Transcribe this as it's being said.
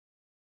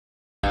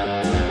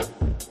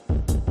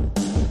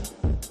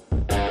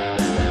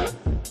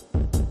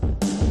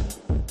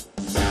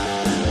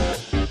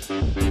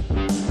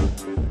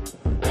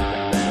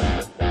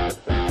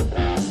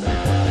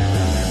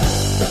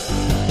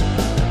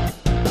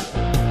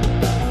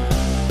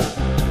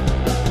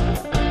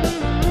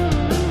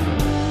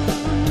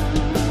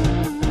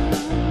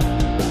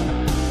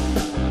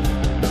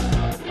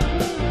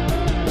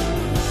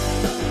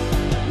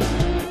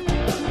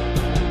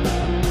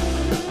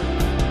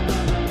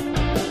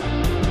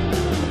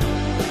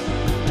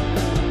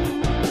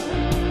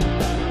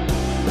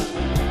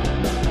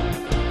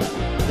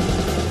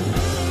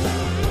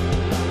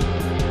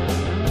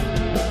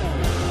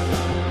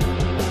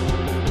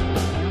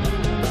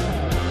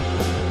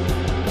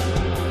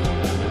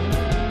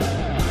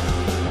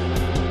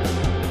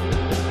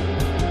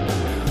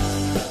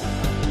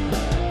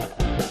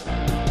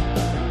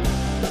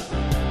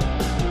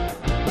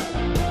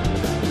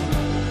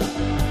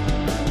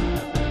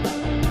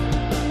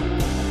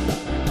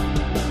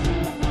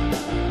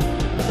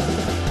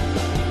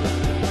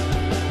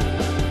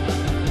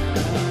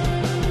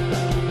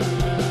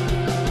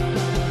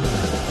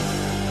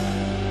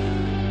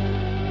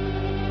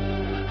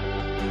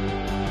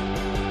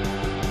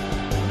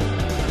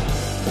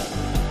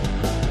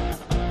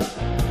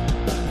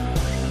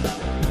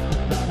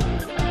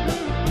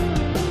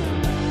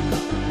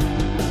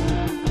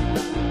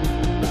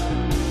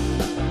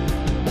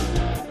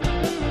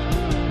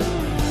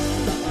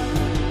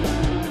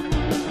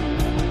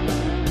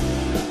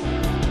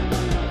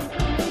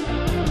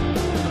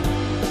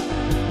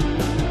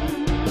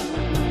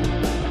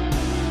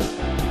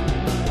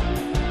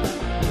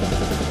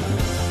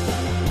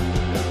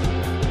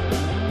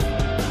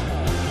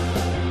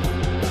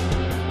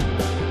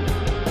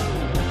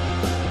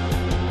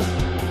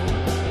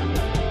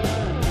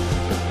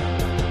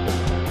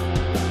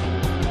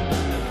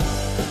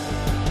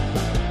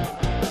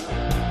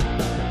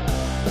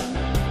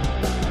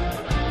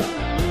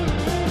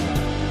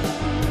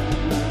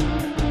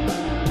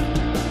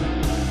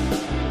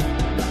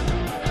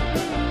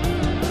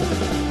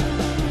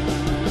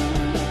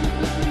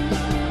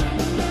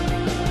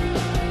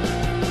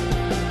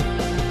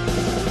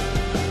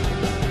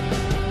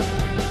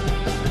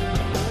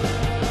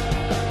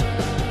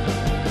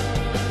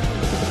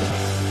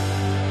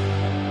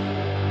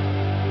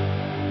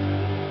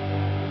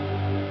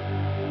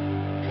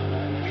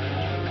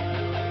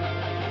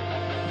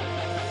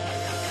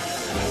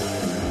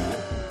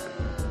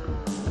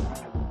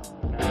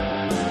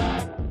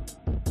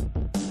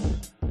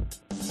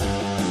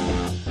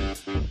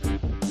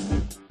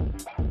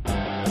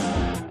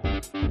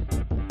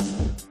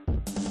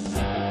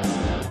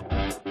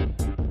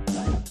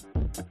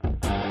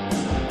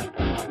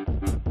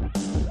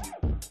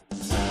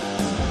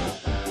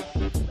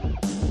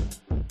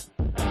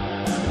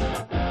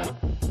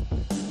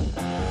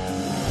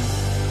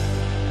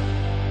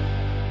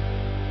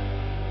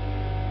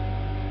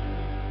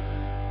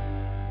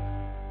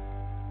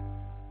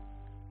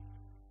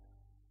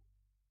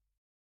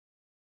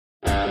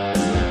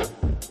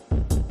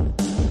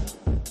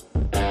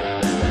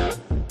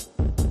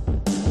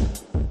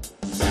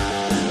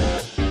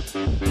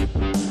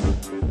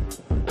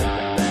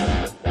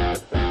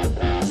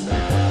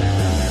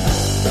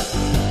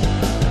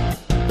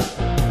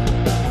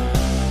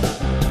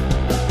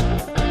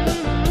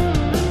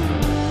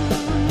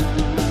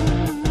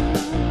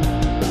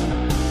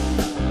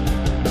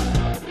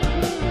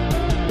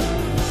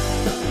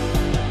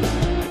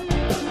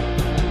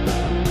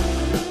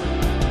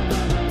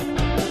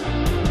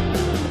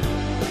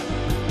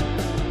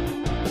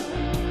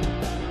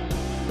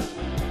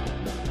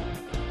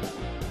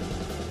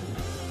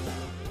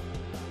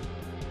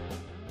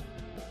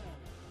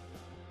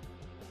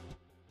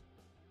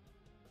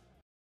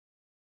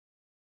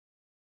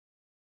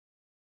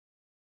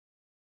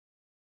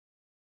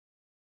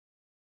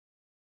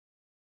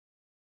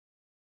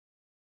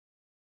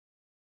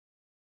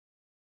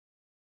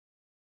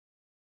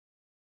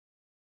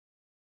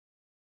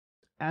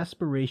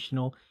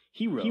aspirational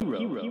hero.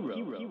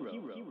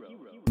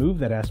 Move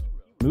that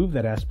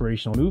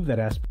aspirational, move that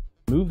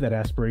aspirational, move that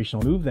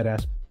aspirational, move that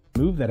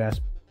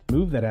aspirational,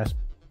 move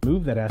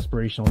that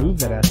aspirational, move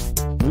that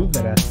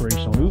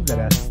aspirational,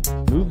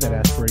 move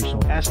that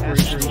aspirational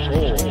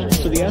goal.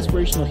 So the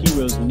aspirational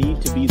heroes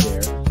need to be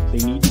there. They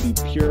need to be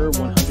pure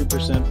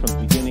 100% from the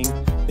beginning.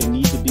 They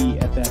need to be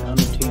at that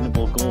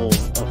unattainable goal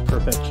of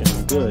perfection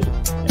and good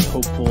and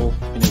hopeful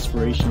and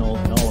inspirational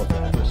and all of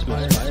that.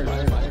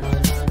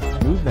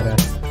 Move that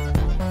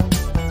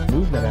aspirational,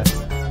 move that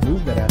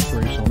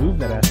aspirational, move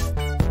that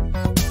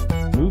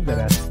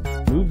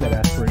aspirational, move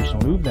that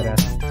aspirational, move that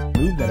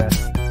aspirational,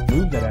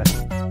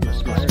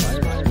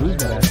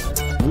 move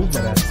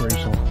that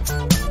aspirational,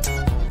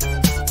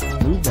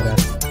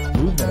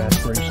 move that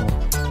aspirational.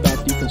 Stop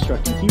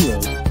deconstructing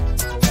heroes.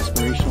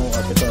 Aspirational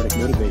or cathartic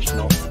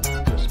motivational.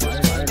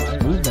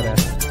 Move that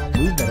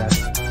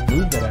aspirational, move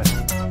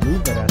that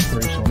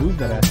aspirational, move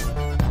that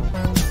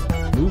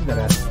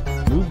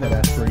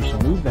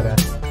aspirational, move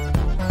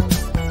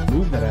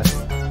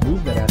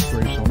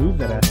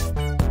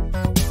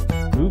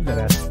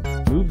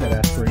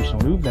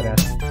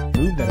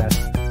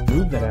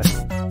that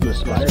to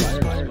aspire.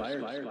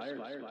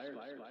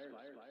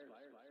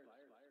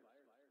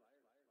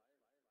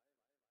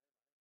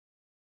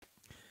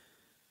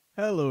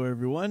 Hello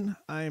everyone,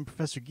 I am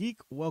Professor Geek.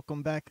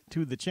 Welcome back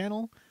to the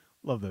channel.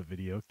 Love that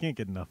video. Can't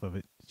get enough of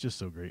it. It's just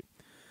so great.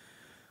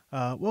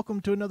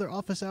 Welcome to another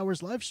Office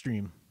Hours live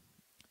stream.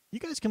 You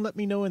guys can let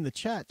me know in the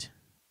chat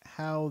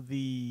how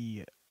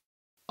the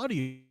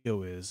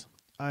audio is.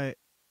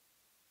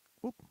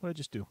 What did I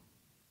just do?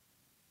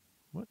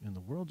 What in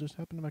the world just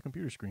happened to my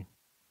computer screen?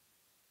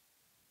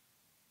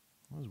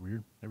 That was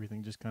weird.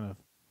 Everything just kind of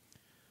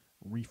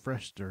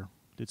refreshed or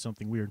did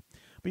something weird.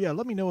 But yeah,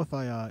 let me know if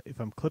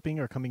I'm clipping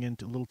or coming in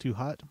a little too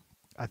hot.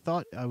 I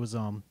thought I was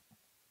I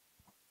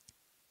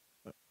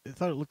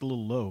thought it looked a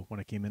little low when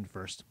I came in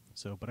first.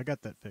 So, but I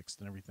got that fixed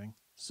and everything.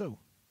 So,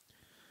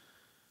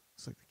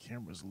 looks like the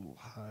camera's a little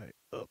high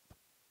up.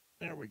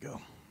 There we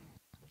go.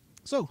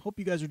 So, hope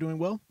you guys are doing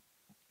well.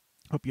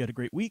 Hope you had a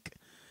great week.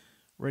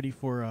 Ready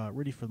for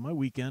my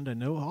weekend. I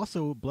know.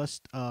 Also,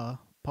 blessed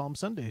Palm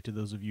Sunday to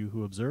those of you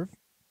who observe.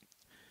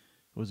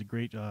 It was a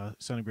great,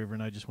 Sound Engraver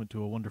and I just went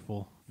to a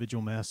wonderful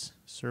Vigil Mass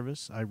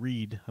service. I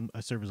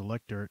serve as a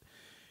lector at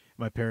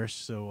my parish,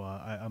 so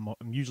I'm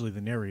usually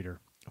the narrator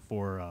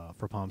for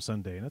Palm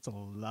Sunday, and that's a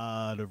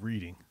lot of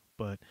reading.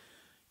 But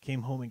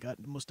came home and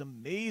got the most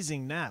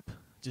amazing nap.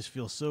 Just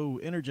feel so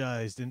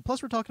energized, and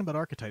plus we're talking about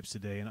archetypes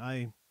today, and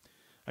I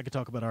could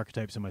talk about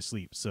archetypes in my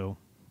sleep, so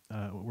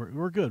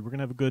we're good. We're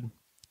gonna have a good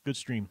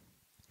stream.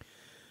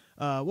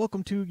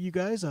 Welcome to you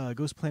guys.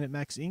 Ghost Planet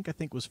Max Inc. I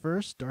think was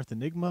first. Darth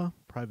Enigma,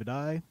 Private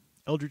Eye,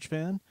 Eldritch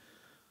Fan.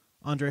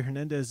 Andre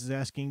Hernandez is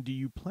asking, do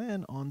you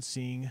plan on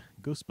seeing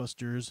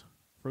Ghostbusters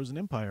Frozen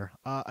Empire?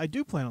 I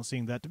do plan on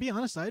seeing that. To be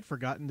honest, I had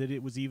forgotten that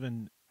it was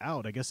even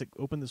out. I guess it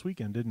opened this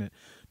weekend, didn't it?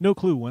 No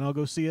clue when I'll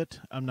go see it.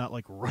 I'm not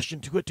like rushing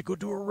to it to go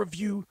do a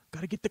review.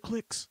 Gotta get the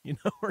clicks,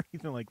 or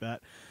anything like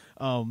that.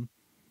 I'm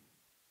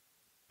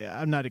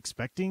not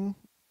expecting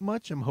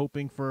much. I'm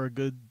hoping for a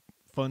good,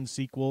 fun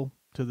sequel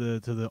to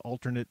the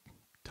alternate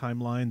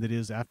timeline that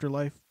is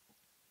Afterlife,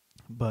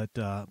 but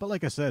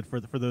like I said, for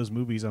those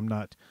movies, I'm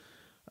not,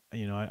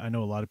 I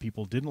know a lot of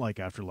people didn't like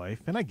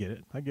Afterlife, and I get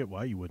it. I get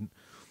why you wouldn't.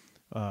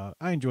 I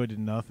enjoyed it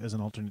enough as an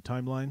alternate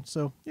timeline,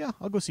 so yeah,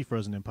 I'll go see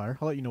Frozen Empire.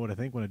 I'll let you know what I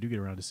think when I do get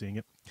around to seeing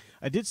it.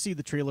 I did see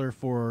the trailer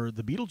for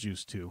the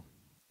Beetlejuice 2,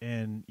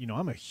 and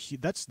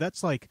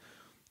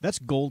that's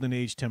golden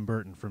age Tim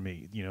Burton for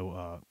me.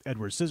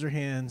 Edward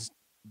Scissorhands,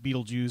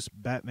 Beetlejuice,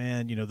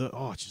 Batman,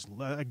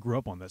 I grew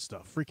up on that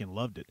stuff, freaking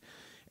loved it.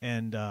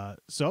 And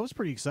so I was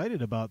pretty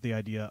excited about the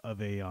idea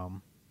of a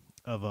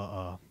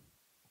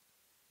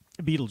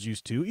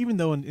Beetlejuice 2, even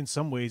though in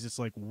some ways it's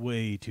like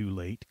way too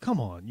late. Come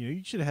on,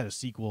 you should have had a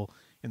sequel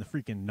in the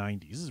freaking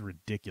 90s. This is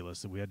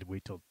ridiculous that we had to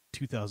wait till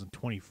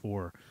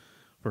 2024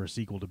 for a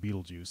sequel to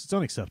Beetlejuice. It's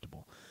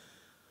unacceptable.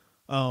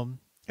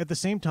 At the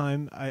same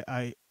time,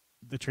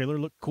 the trailer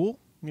looked cool,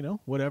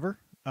 whatever.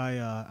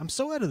 I'm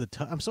so out of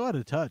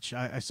touch.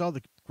 I saw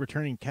the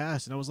returning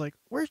cast and I was like,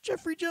 "Where's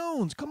Jeffrey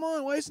Jones? Come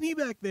on, why isn't he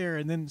back there?"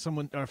 And then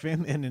our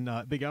fan man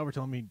and Big Al were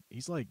telling me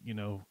he's like, he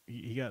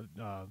got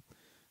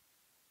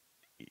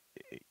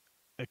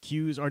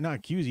accused or not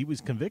accused. He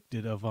was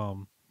convicted of I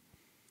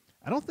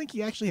don't think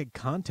he actually had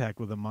contact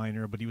with a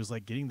minor, but he was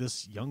like getting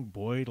this young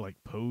boy to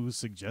like pose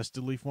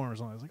suggestively for him or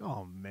something. I was like,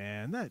 "Oh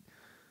man,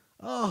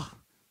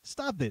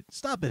 stop it,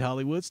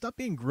 Hollywood, stop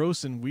being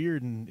gross and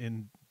weird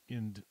and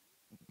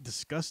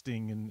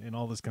disgusting and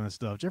all this kind of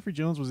stuff." Jeffrey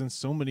Jones was in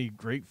so many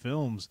great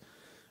films.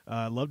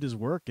 Loved his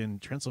work in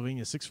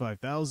Transylvania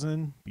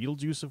 65000,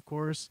 Beetlejuice, of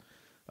course,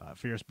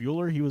 Ferris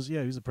Bueller. He was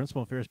the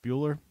principal of Ferris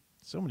Bueller.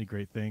 So many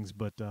great things,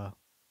 but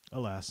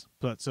alas.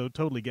 But so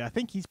totally, I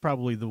think he's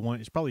probably the one.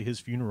 It's probably his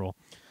funeral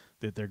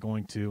that they're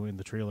going to in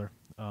the trailer.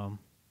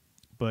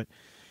 But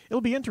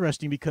it'll be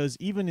interesting because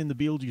even in the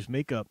Beetlejuice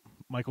makeup,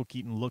 Michael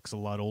Keaton looks a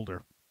lot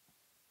older.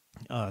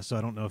 So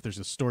I don't know if there's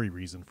a story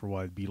reason for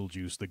why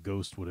Beetlejuice, the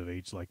ghost, would have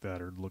aged like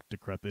that or looked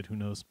decrepit. Who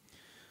knows?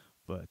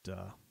 But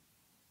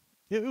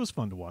it was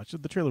fun to watch.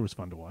 The trailer was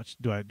fun to watch.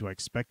 Do I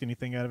expect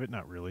anything out of it?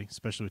 Not really,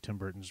 especially with Tim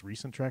Burton's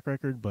recent track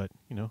record. But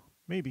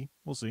maybe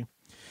we'll see.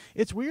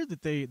 It's weird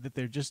that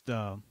they're just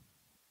a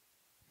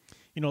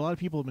lot of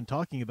people have been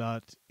talking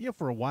about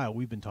for a while.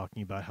 We've been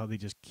talking about how they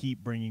just keep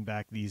bringing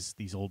back these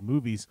old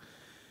movies,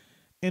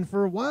 and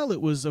for a while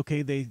it was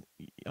okay. They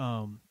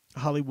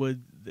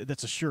Hollywood,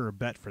 that's a sure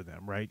bet for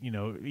them, right?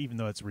 Even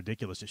though it's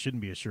ridiculous, it shouldn't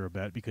be a sure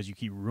bet because you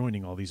keep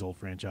ruining all these old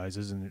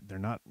franchises, and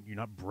you're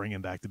not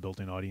bringing back the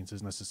built-in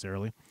audiences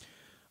necessarily.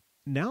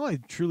 Now I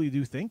truly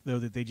do think though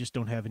that they just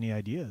don't have any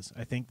ideas.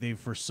 I think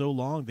for so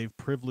long they've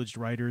privileged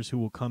writers who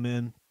will come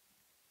in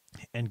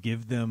and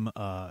give them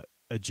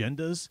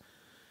agendas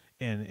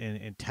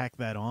and tack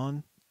that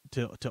on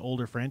to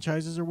older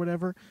franchises or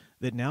whatever,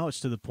 that now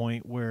it's to the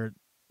point where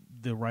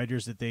the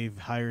writers that they've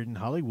hired in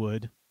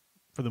Hollywood,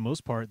 for the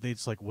most part,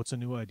 it's like, what's a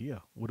new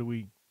idea? What do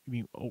we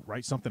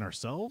write something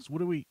ourselves?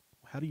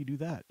 How do you do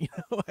that?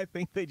 I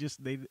think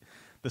the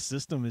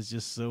system is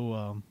just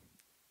so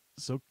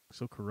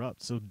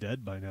corrupt, so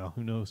dead by now.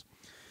 Who knows?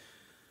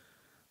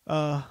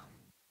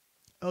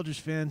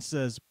 Eldridge fan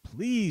says,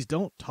 please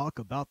don't talk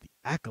about the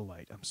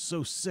Acolyte. I'm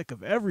so sick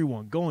of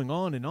everyone going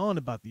on and on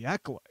about the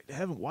Acolyte. I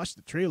haven't watched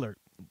the trailer.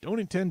 Don't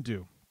intend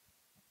to.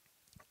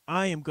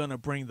 I am going to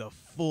bring the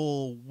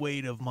full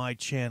weight of my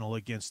channel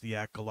against the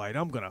Acolyte.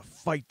 I'm going to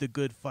fight the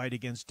good fight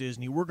against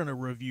Disney. We're going to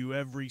review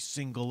every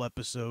single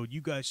episode.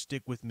 You guys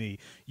stick with me.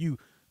 You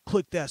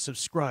click that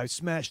subscribe,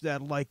 smash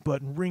that like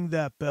button, ring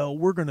that bell.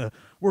 We're going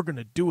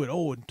to do it.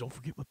 Oh, and don't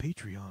forget my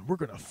Patreon. We're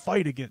going to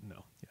fight again.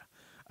 No. Yeah.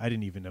 I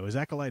didn't even know. Is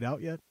Acolyte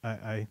out yet?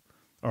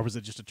 Or was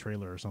it just a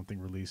trailer or something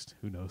released?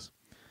 Who knows?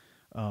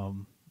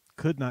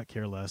 Could not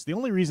care less. The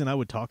only reason I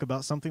would talk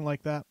about something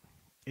like that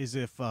is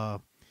if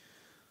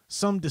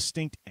some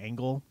distinct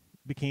angle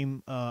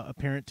became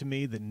apparent to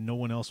me that no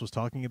one else was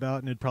talking about,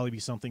 and it'd probably be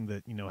something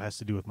that has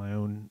to do with my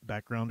own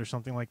background or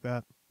something like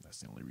that. That's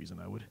the only reason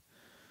I would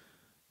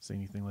say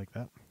anything like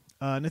that.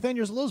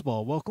 Nathaniel's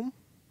Lozball, welcome.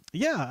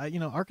 Yeah,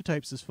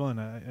 Archetypes is fun.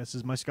 This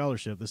is my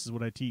scholarship. This is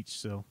what I teach.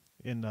 So,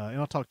 and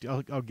I'll talk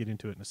to I'll get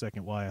into it in a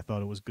second. Why I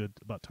thought it was good,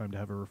 about time to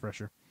have a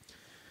refresher.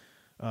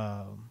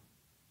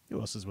 Who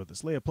else is with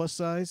us? Leia Plus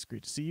Size,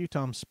 great to see you.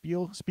 Tom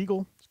Spiegel,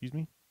 excuse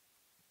me.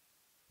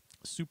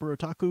 Super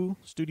Otaku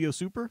Studio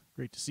Super,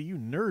 great to see you.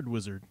 Nerd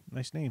Wizard,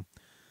 nice name.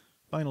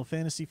 Final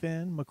Fantasy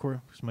fan,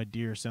 my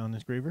dear sound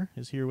engraver,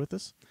 is here with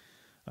us,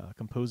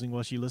 composing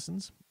while she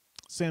listens.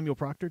 Samuel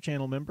Proctor,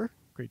 channel member,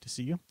 great to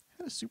see you.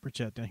 Had a super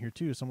chat down here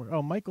too somewhere.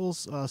 Oh,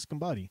 Michael's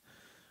Scambati.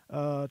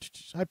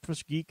 Hi,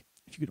 Professor Geek.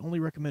 If you could only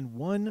recommend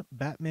one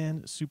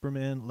Batman,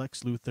 Superman,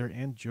 Lex Luthor,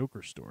 and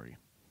Joker story,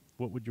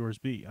 what would yours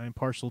be? I am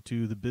partial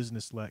to the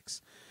business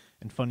Lex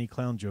and funny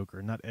clown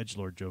Joker, not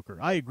edgelord Joker.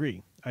 I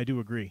agree. I do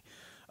agree.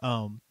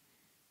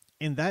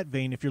 In that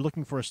vein, if you're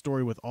looking for a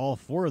story with all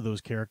four of those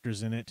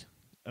characters in it,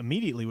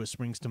 immediately what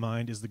springs to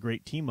mind is the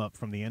great team-up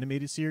from the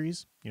animated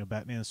series.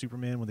 Batman and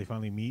Superman, when they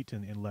finally meet,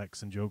 and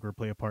Lex and Joker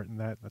play a part in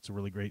that. That's a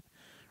really great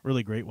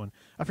one.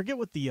 I forget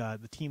what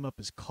the team-up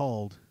is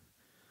called.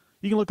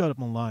 You can look it up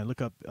online. Look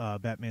up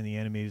Batman the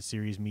Animated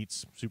Series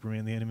meets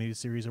Superman the Animated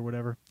Series or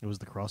whatever. It was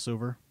the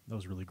crossover. That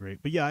was really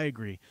great. But yeah, I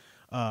agree.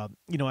 I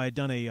had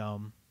done a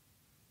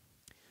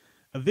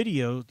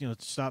video, to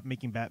stop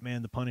making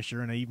Batman the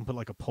Punisher, and I even put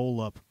like a poll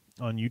up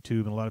on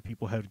YouTube, and a lot of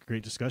people had a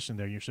great discussion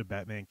there. Should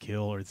Batman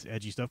kill, or it's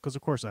edgy stuff? Because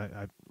of course,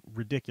 I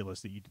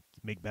ridiculous that you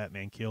make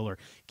Batman kill or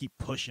keep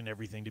pushing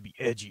everything to be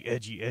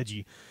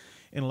edgy.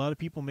 And a lot of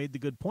people made the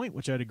good point,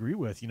 which I'd agree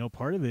with.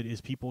 Part of it is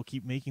people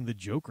keep making the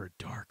Joker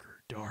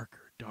darker.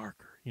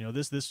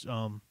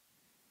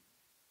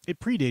 It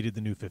predated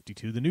the New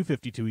 52. The New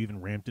 52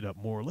 even ramped it up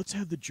more. Let's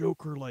have the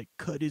Joker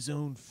cut his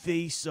own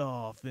face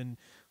off, and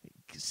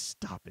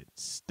stop it.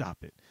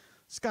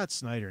 Scott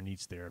Snyder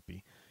needs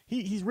therapy.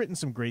 He's written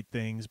some great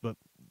things, but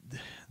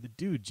the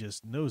dude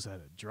just knows how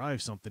to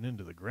drive something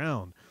into the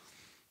ground.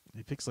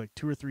 He picks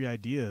 2 or 3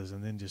 ideas,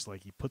 and then just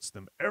he puts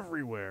them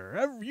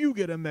everywhere. You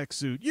get a mech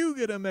suit. You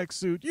get a mech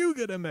suit. You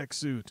get a mech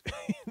suit.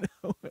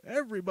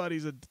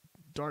 Everybody's a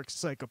dark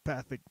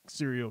psychopathic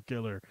serial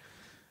killer.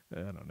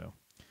 I don't know.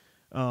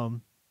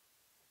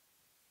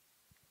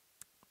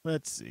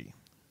 Let's see.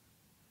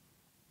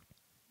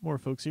 More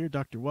folks here.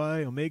 Dr.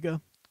 Y, Omega.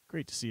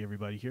 Great to see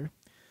everybody here.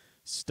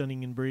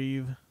 Stunning and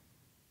brave.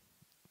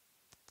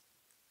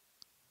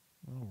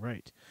 All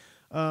right.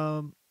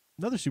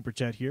 Another super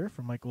chat here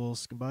from Michael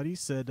Scambati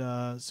said,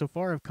 so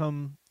far I've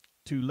come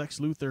to Lex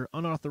Luthor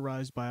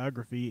unauthorized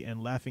biography,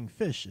 and Laughing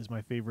Fish is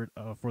my favorite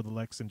for the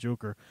Lex and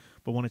Joker,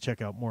 but want to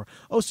check out more.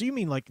 Oh, so you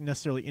mean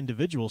necessarily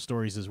individual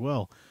stories as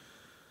well?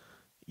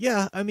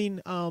 Yeah, I mean,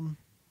 there's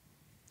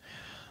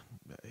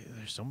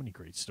so many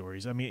great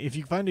stories. I mean, if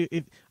you find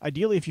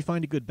ideally if you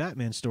find a good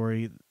Batman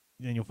story,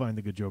 then you'll find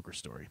the good Joker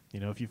story.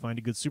 If you find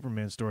a good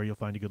Superman story, you'll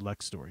find a good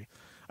Lex story.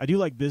 I do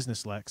like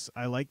business Lex.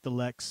 I like the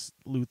Lex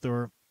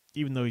Luthor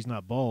even though he's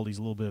not bald, he's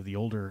a little bit of the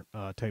older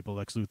type of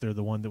Lex Luthor,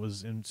 the one that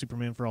was in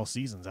Superman for All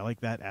Seasons. I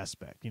like that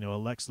aspect. A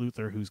Lex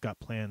Luthor who's got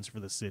plans for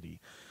the city,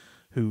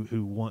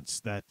 who wants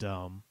that,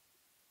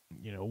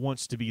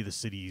 wants to be the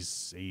city's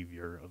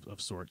savior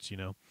of sorts.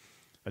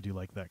 I do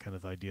like that kind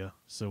of idea.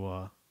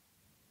 So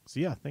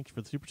yeah, thank you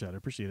for the super chat. I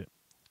appreciate it.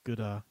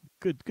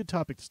 Good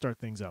topic to start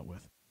things out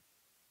with.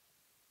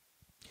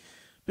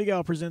 Big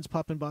Al Presents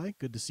popping by.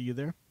 Good to see you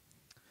there.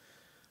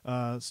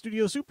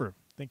 Studio Super,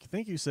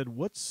 thank you. Said,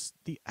 what's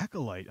the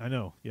Acolyte? I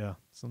know, yeah,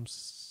 some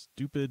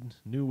stupid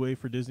new way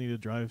for Disney to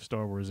drive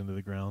Star Wars into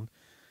the ground.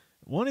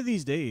 One of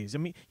these days, I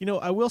mean,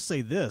 I will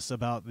say this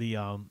about the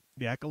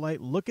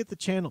Acolyte. Look at the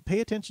channel. Pay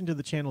attention to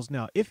the channels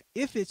now. If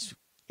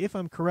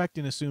I'm correct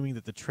in assuming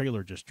that the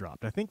trailer just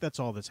dropped, I think that's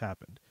all that's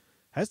happened.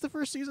 Has the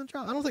first season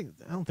dropped? I don't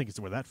think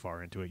we're that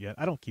far into it yet.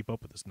 I don't keep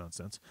up with this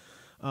nonsense.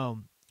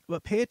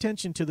 But pay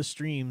attention to the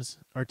streams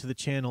or to the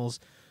channels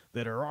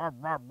that are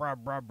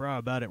rah,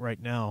 about it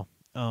right now.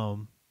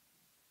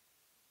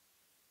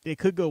 It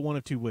could go one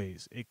of two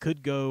ways. It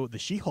could go the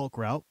She-Hulk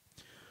route,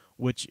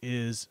 which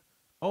is,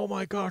 oh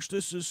my gosh,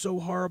 this is so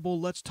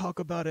horrible, let's talk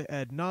about it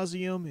ad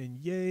nauseum, and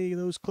yay,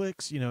 those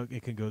clicks.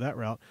 It can go that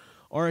route.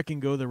 Or it can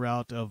go the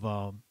route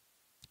of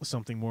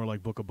something more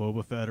like Book of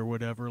Boba Fett or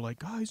whatever, like,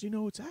 guys,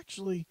 it's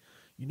actually,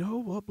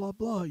 blah, blah,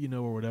 blah,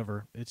 or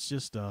whatever. It's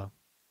just,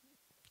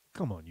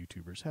 come on,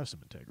 YouTubers, have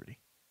some integrity.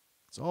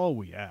 It's all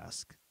we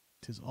ask.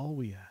 'Tis all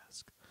we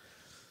ask.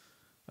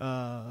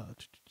 I'll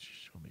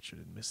make sure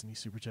I didn't miss any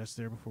super chats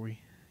there before we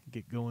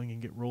get going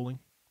and get rolling.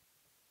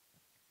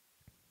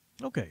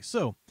 Okay,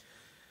 so,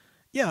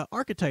 yeah,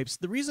 Archetypes.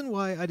 The reason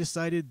why I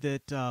decided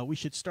that we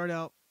should start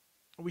out,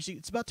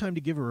 it's about time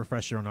to give a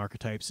refresher on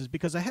Archetypes is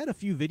because I had a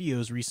few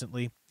videos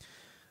recently.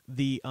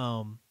 The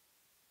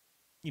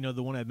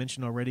one I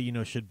mentioned already,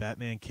 should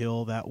Batman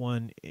kill, that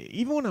one.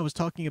 Even when I was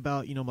talking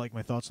about, like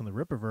my thoughts on the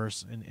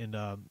Rippaverse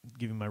and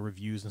giving my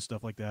reviews and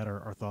stuff like that, or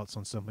our thoughts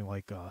on something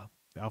like the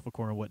Alpha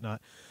Core and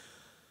whatnot,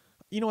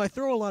 I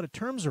throw a lot of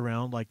terms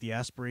around like the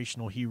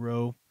aspirational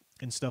hero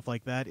and stuff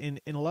like that. And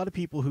a lot of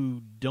people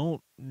who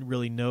don't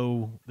really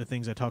know the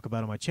things I talk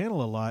about on my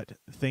channel a lot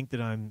think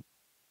that I'm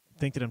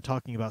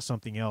talking about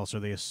something else, or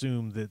they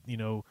assume that,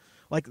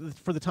 like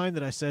for the time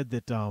that I said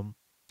that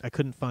I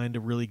couldn't find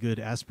a really good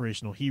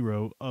aspirational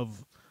hero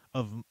of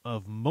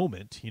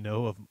moment,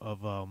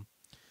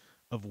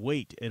 of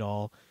weight at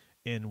all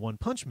in One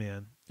Punch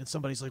Man. And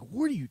somebody's like,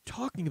 what are you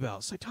talking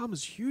about?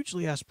 Saitama's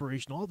hugely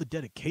aspirational, all the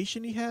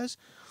dedication he has.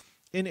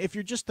 And if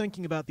you're just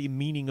thinking about the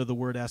meaning of the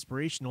word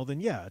aspirational, then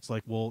yeah, it's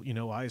like, well,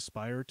 I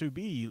aspire to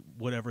be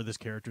whatever this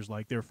character's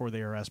like, therefore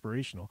they are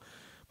aspirational.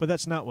 But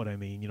that's not what I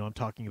mean. I'm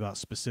talking about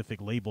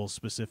specific labels,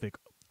 specific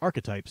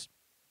archetypes.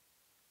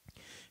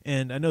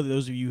 And I know that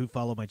those of you who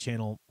follow my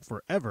channel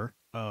forever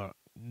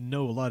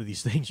know a lot of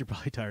these things. You're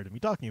probably tired of me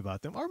talking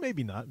about them, or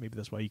maybe not. Maybe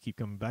that's why you keep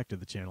coming back to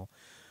the channel.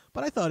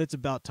 But I thought it's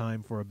about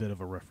time for a bit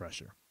of a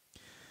refresher.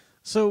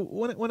 So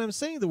when I'm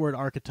saying the word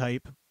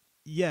archetype,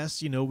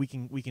 yes, we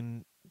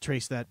can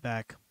trace that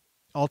back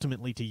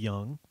ultimately to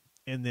Jung,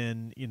 and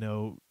then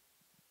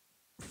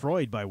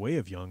Freud by way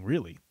of Jung,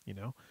 really,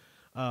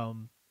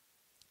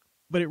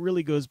 but it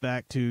really goes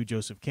back to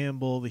Joseph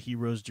Campbell, the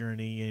hero's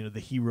journey. The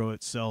hero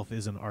itself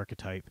is an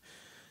archetype.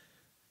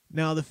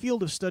 Now, the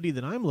field of study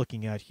that I'm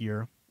looking at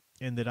here,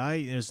 and that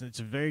it's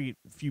a very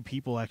few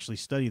people actually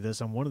study this.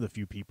 I'm one of the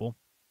few people.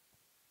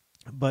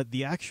 But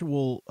the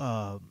actual,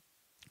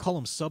 call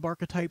them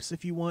sub-archetypes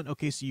if you want.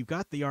 Okay, so you've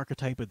got the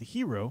archetype of the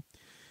hero,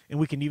 and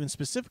we can even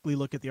specifically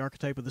look at the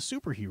archetype of the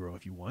superhero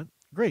if you want.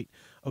 Great.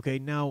 Okay,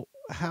 now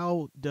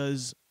how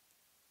does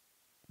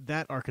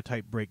that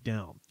archetype break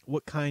down?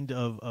 What kind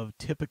of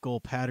typical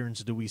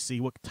patterns do we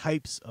see? What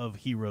types of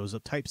heroes,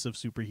 what types of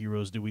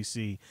superheroes do we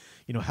see?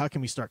 How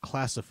can we start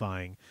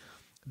classifying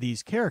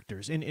these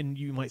characters? And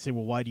you might say,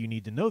 well, why do you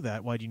need to know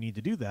that? Why do you need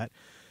to do that?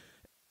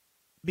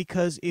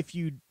 Because if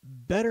you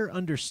better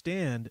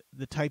understand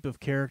the type of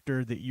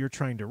character that you're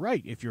trying to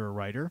write, if you're a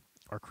writer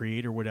or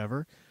creator or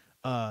whatever,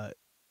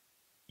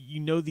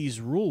 these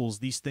rules,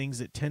 these things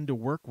that tend to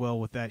work well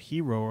with that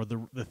hero, or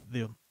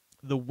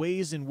the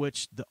ways in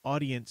which the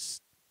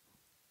audience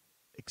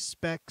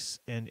expects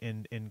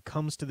and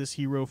comes to this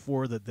hero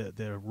for,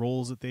 the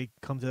roles that they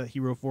come to that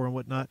hero for and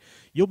whatnot,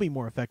 you'll be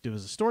more effective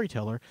as a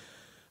storyteller.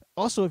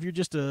 Also, if you're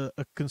just a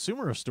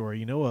consumer of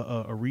story,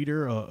 a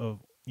reader, a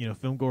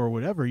film goer or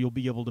whatever, you'll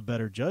be able to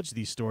better judge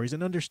these stories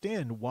and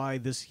understand why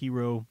this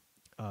hero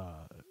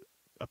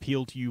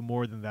appealed to you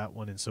more than that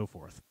one, and so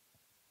forth.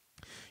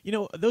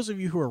 Those of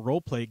you who are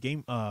role-play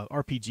game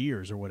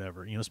RPGers or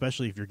whatever,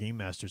 especially if you're game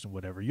masters and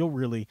whatever, you'll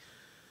really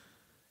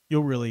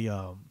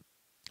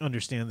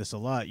understand this a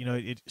lot.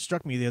 It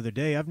struck me the other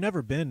day. I've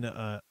never been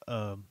a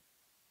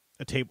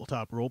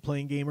tabletop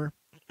role-playing gamer.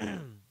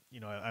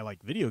 I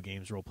like video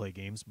games, role-play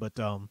games, but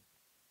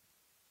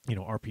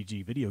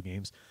RPG video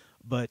games,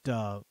 but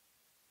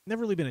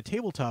never really been a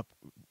tabletop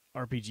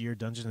RPG or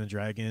Dungeons and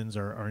Dragons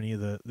or any of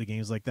the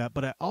games like that.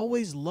 But I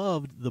always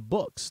loved the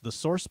books, the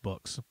source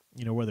books,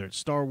 whether it's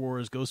Star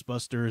Wars,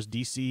 Ghostbusters,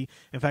 DC.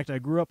 In fact, I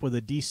grew up with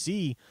a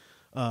DC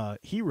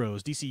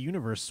Heroes DC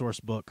Universe source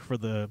book for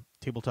the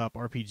tabletop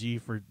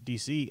RPG for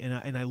DC,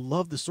 and I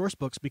love the source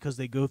books because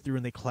they go through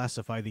and they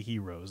classify the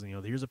heroes. You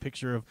know, here's a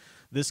picture of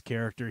this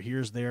character,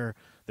 here's their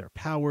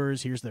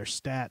powers, here's their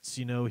stats,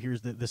 you know,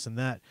 here's this and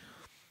that.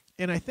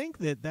 And I think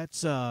that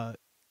that's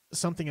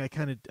something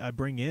I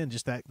bring in,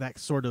 just that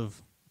sort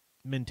of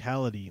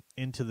mentality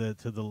into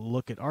the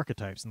look at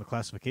archetypes and the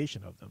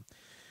classification of them.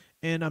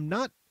 And I'm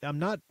not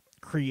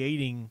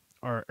creating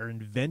or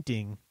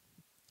inventing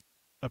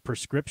a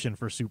prescription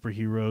for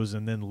superheroes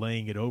and then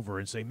laying it over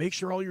and say, make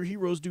sure all your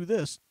heroes do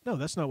this. No,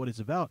 that's not what it's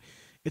about.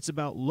 It's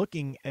about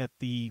looking at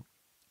the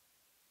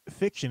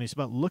fiction. It's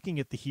about looking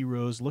at the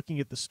heroes, looking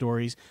at the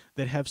stories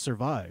that have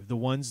survived, the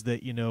ones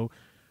that, you know,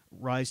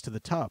 rise to the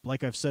top.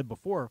 Like I've said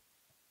before,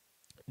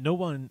 no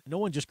one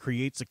just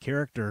creates a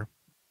character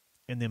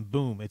and then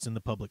boom, it's in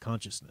the public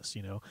consciousness.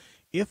 You know,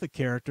 if a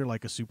character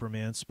like a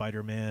Superman,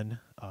 Spider-Man,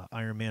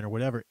 Iron Man, or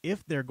whatever,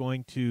 if they're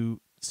going to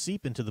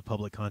seep into the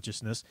public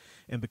consciousness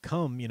and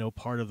become, you know,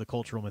 part of the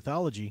cultural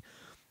mythology,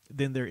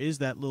 then there is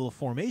that little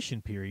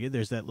formation period.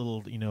 There's that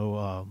little, you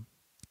know,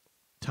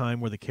 time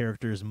where the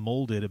character is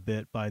molded a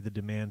bit by the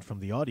demand from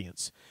the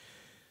audience,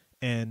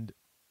 and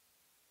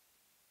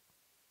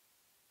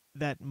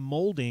that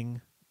molding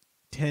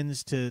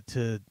tends to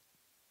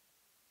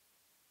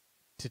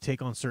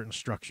take on certain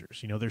structures.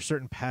 You know, there's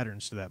certain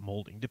patterns to that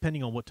molding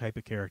depending on what type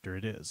of character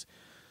it is.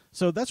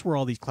 So that's where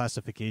all these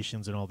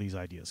classifications and all these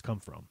ideas come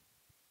from.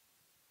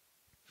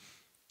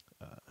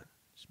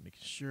 Just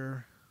making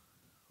sure.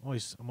 I'm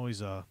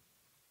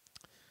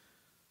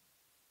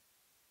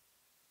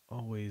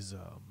always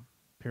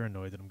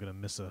paranoid that I'm going to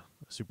miss a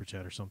super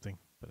chat or something,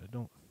 but I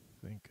don't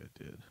think I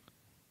did.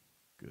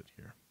 Good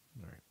here.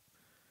 All right.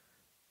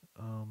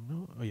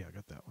 No. Oh yeah, I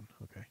got that one.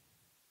 Okay.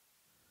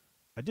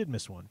 I did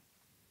miss one.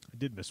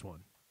 Let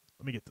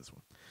me get this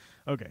one.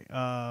 Okay.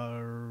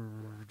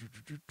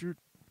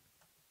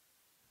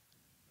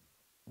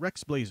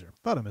 Rex Blazer.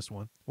 Thought I missed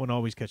one. Won't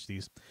always catch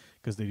these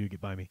because they do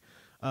get by me.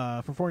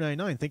 For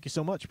 $4.99, thank you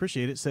so much.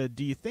 Appreciate it. Said,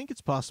 do you think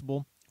it's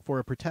possible for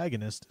a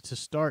protagonist to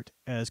start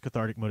as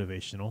cathartic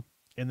motivational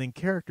and then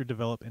character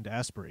develop into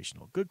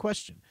aspirational? Good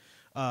question.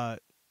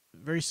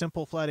 Very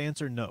simple, flat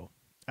answer, no.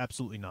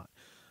 Absolutely not.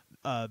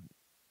 A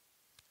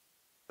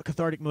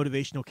cathartic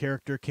motivational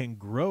character can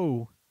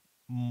grow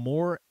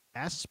more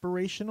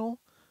aspirational,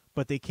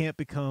 but they can't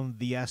become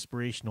the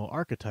aspirational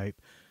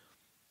archetype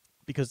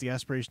because the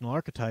aspirational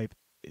archetype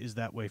is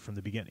that way from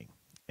the beginning.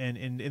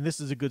 And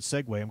this is a good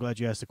segue. I'm glad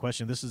you asked the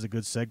question. This is a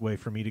good segue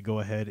for me to go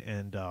ahead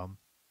and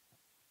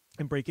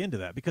break into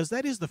that, because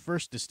that is the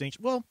first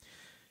distinction. Well,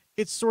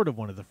 it's sort of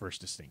one of the first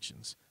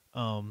distinctions.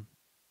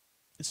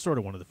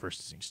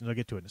 I'll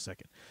get to it in a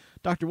second.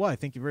 Dr. Y,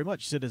 thank you very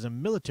much. He said, as a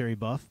military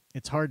buff,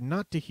 it's hard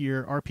not to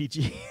hear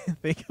RPG.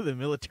 Think of the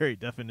military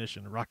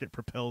definition,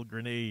 rocket-propelled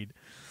grenade.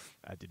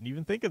 I didn't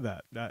even think of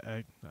that.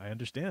 I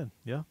understand.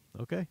 Yeah,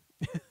 okay.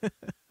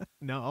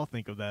 Now I'll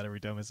think of that every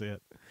time I say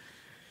it.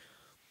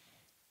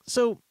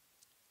 So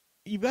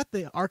you've got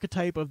the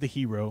archetype of the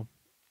hero.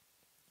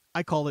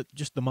 I call it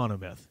just the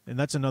monomyth, and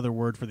that's another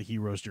word for the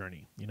hero's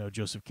journey. You know,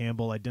 Joseph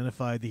Campbell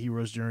identified the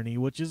hero's journey,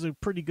 which is a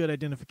pretty good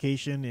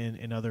identification,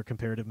 and other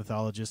comparative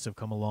mythologists have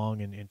come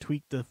along and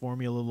tweaked the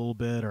formula a little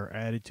bit or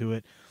added to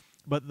it.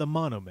 But the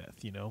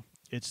monomyth, you know,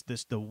 it's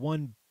the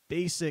one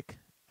basic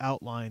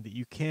outline that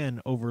you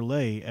can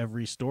overlay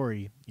every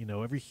story, you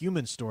know, every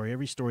human story,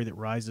 every story that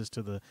rises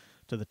to the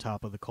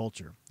top of the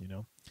culture, you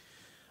know,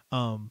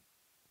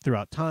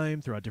 throughout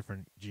time, throughout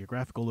different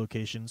geographical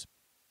locations.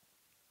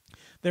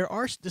 There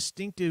are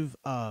distinctive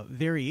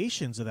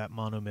variations of that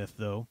monomyth,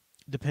 though,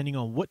 depending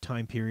on what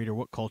time period or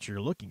what culture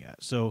you're looking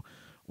at. So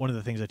one of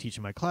the things I teach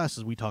in my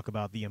classes, we talk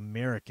about the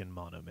American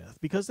monomyth,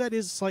 because that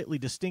is slightly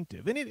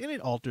distinctive, and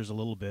it alters a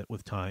little bit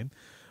with time.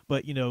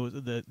 But, you know,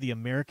 the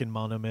American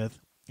monomyth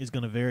is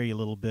going to vary a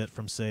little bit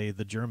from, say,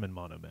 the German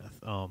monomyth.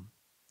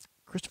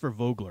 Christopher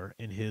Vogler,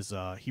 in his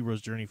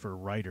Hero's Journey for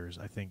Writers,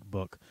 I think,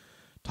 book,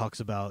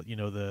 talks about, you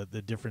know,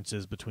 the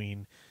differences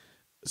between,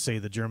 say,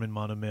 the German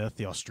monomyth,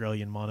 the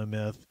Australian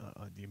monomyth,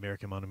 the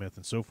American monomyth,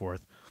 and so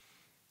forth.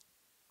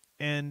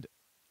 And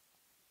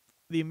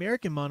the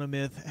American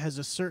monomyth has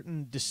a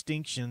certain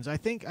distinctions. I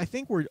think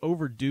we're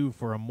overdue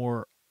for a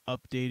more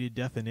updated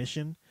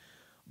definition,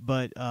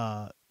 but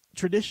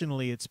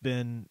traditionally it's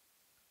been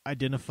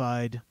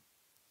identified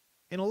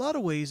in a lot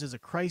of ways as a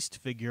Christ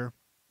figure.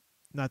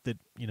 Not that,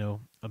 you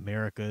know,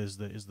 America is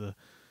the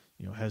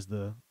you know, has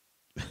the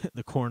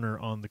the corner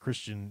on the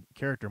Christian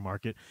character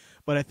market,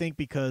 but I think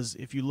because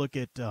if you look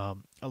at a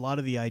lot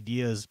of the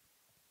ideas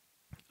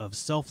of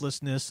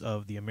selflessness,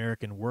 of the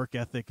American work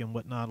ethic and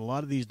whatnot, a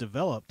lot of these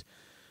developed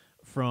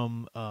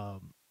from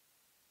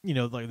you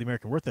know, like the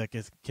American work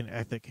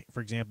ethic,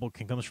 for example,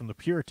 comes from the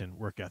Puritan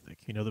work ethic.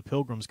 You know, the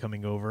Pilgrims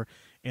coming over,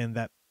 and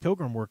that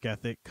Pilgrim work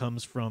ethic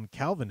comes from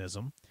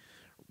Calvinism,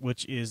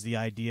 which is the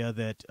idea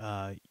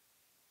that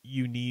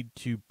you need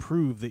to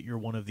prove that you're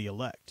one of the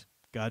elect.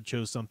 God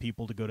chose some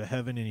people to go to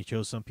heaven, and he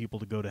chose some people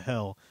to go to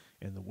hell,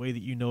 And the way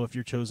that you know if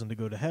you're chosen to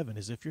go to heaven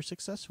is if you're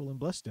successful and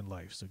blessed in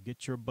life. So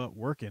get your butt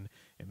working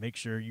and make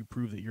sure you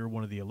prove that you're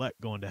one of the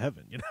elect going to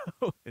heaven,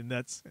 And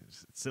that's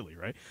it's silly,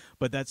 right?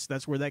 But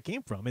that's where that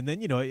came from. And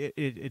then,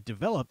 it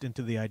developed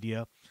into the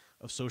idea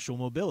of social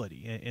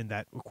mobility. And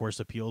that, of course,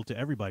 appealed to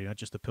everybody, not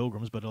just the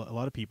pilgrims, but a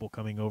lot of people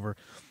coming over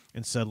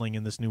and settling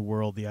in this new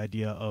world. The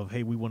idea of,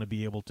 hey, we want to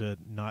be able to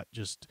not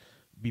just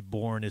be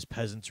born as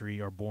peasantry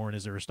or born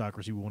as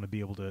aristocracy. We want to be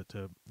able to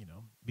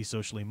be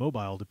socially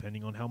mobile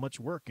depending on how much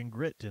work and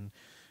grit and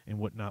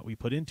whatnot we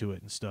put into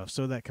it and stuff.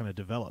 So that kind of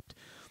developed.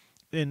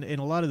 And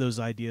a lot of those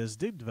ideas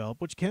did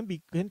develop, which can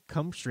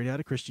come straight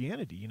out of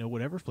Christianity,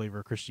 whatever flavor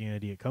of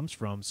Christianity it comes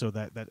from. So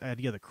that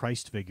idea of the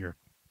Christ figure,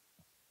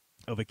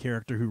 of a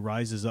character who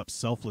rises up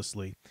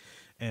selflessly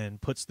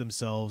and puts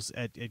themselves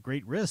at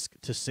great risk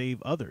to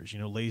save others,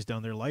 lays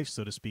down their life,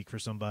 so to speak, for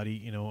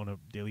somebody, on a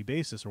daily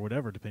basis or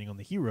whatever, depending on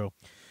the hero,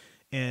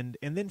 and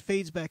then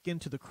fades back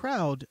into the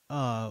crowd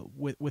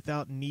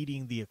without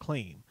needing the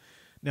acclaim.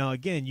 Now,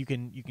 again, you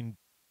can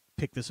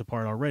pick this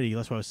apart already.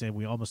 That's why I was saying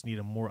we almost need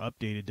a more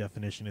updated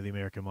definition of the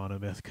American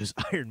monomyth, because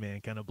Iron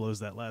Man kind of blows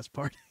that last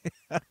part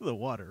out of the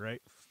water,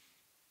 right?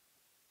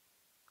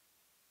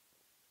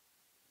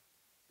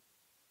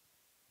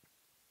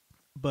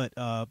 But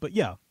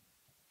yeah,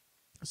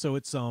 so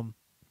it's the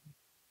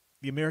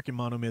American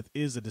monomyth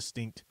is a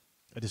distinct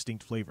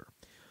flavor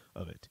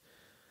of it.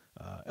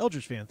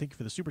 Eldridge fan, thank you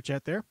for the super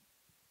chat there.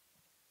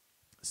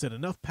 Said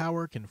enough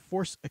power can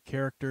force a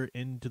character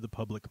into the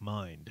public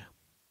mind. I'm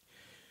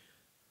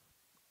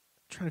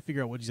trying to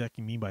figure out what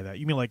exactly you mean by that.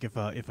 You mean like if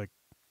a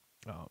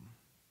all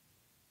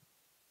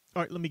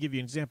right, let me give you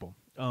an example.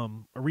 A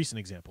recent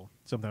example,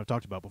 something I've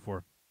talked about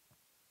before.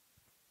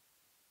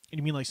 And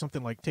you mean like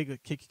something like take a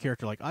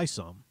character like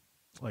Isom,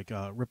 like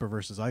Ripper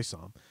versus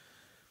Isom.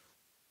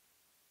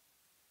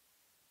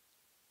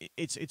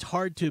 It's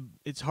hard to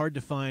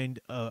find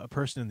a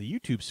person in the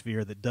YouTube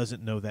sphere that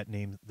doesn't know that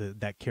name,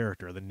 that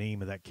character, the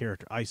name of that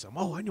character, Isom.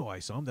 Oh, I know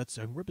Isom. That's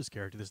Ripper's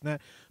character. This and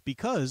that,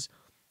 because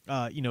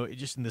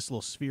just in this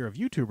little sphere of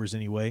YouTubers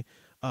anyway,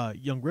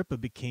 Young Ripper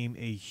became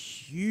a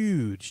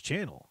huge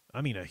channel. I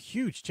mean, a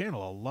huge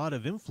channel, a lot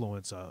of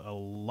influence, a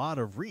lot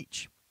of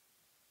reach,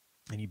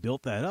 and he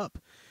built that up.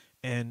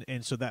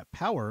 And so that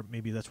power,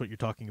 maybe that's what you're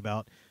talking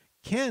about,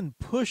 can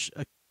push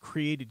a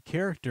created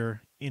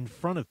character in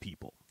front of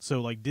people. So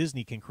like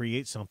Disney can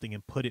create something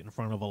and put it in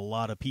front of a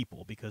lot of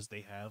people because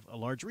they have a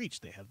large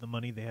reach. They have the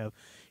money, they have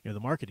the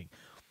marketing.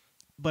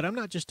 But I'm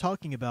not just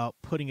talking about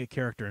putting a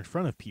character in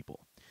front of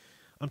people.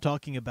 I'm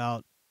talking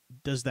about,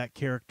 does that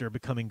character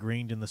become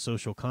ingrained in the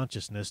social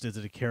consciousness? Is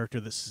it a character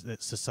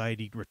that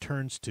society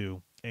returns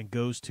to and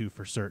goes to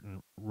for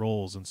certain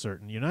roles and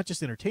certain, not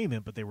just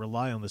entertainment, but they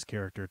rely on this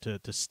character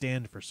to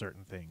stand for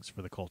certain things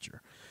for the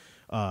culture.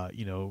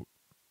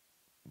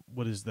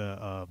 What is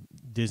the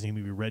Disney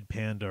movie Red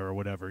Panda or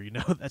whatever?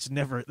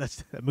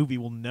 That movie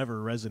will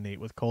never resonate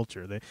with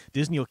culture.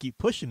 Disney will keep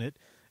pushing it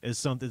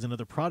as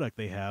another product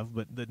they have,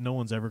 but that no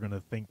one's ever going to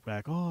think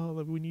back,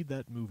 oh, we need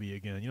that movie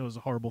again. It was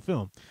a horrible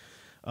film.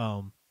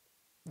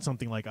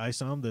 Something like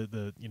Isom,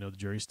 the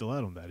jury's still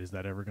out on that. Is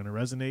that ever going to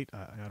resonate?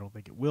 I don't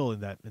think it will in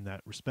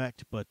that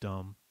respect. But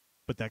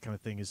that kind of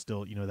thing is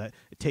still, that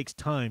it takes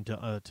time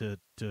to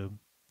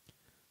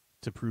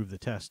prove the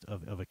test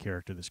of a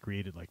character that's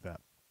created like that.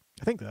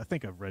 I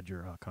think I've read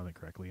your comment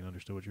correctly and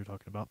understood what you're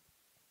talking about.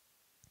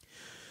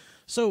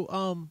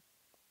 So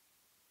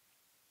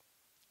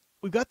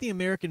we've got the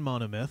American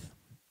monomyth,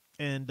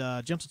 and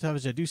Gems of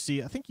Tavish, I do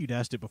see. I think you'd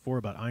asked it before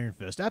about Iron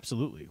Fist.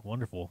 Absolutely,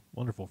 wonderful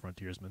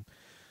frontiersman.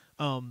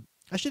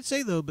 I should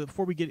say, though,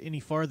 before we get any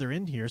farther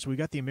in here, so we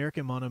got the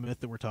American monomyth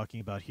that we're talking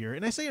about here.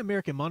 And I say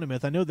American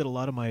monomyth, I know that a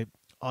lot of my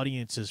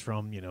audience is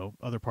from,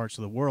 other parts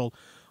of the world.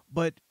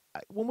 But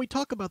when we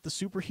talk about the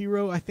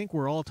superhero, I think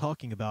we're all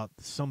talking about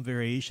some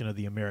variation of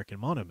the American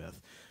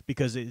monomyth,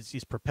 because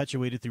it's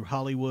perpetuated through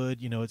Hollywood.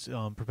 It's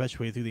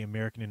perpetuated through the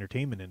American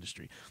entertainment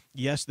industry.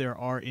 Yes, there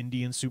are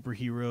Indian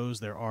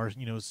superheroes. There are,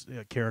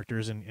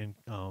 characters and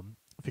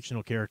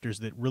fictional characters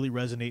that really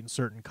resonate in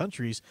certain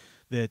countries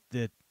that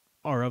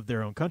are of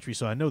their own country,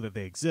 so I know that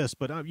they exist.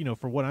 But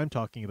for what I'm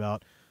talking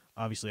about,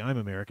 obviously I'm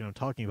American, I'm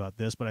talking about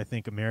this, but I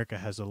think America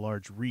has a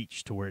large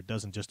reach to where it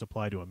doesn't just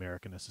apply to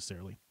America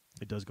necessarily.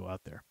 It does go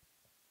out there.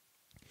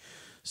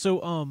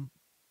 So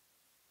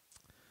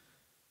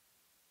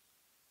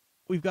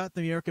we've got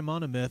the American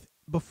monomyth.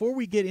 Before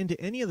we get into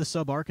any of the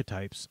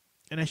sub-archetypes,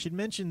 and I should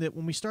mention that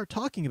when we start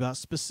talking about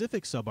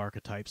specific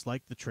sub-archetypes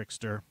like the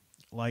trickster,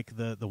 like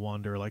the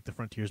wanderer, like the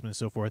frontiersman and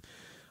so forth,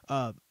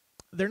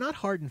 they're not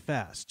hard and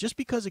fast. Just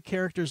because a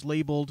character's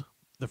labeled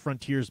the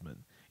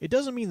frontiersman, it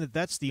doesn't mean that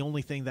that's the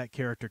only thing that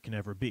character can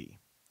ever be.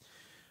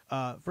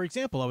 For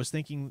example, I was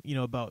thinking,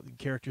 about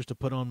characters to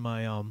put on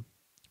my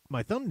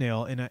my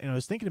thumbnail, and I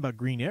was thinking about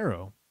Green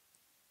Arrow,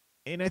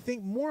 and I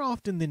think more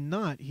often than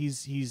not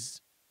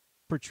he's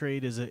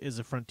portrayed as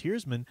a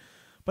frontiersman,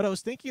 but I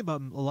was thinking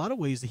about a lot of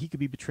ways that he could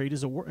be portrayed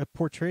as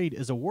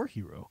a war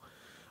hero.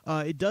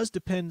 It does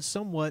depend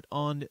somewhat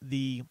on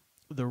the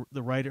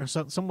writer,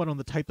 somewhat on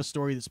the type of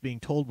story that's being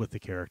told with the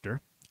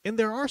character. And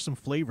there are some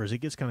flavors. It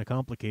gets kind of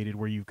complicated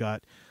where you've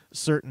got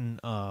certain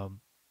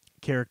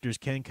characters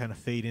can kind of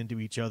fade into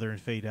each other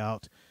and fade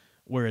out,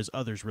 whereas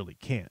others really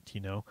can't.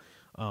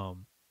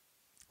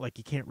 Like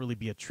you can't really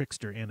be a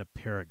trickster and a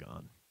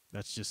paragon.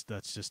 That's just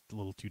a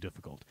little too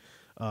difficult.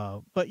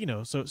 But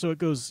so it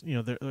goes.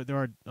 There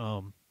are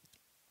a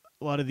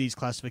lot of these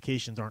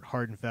classifications aren't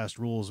hard and fast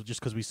rules. Just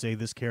because we say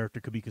this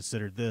character could be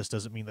considered this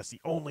doesn't mean that's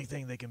the only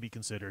thing they can be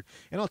considered.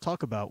 And I'll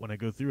talk about when I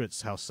go through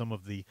it how some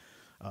of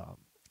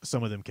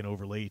them can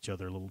overlay each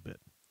other a little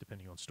bit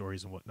depending on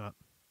stories and whatnot.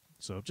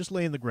 So just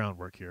laying the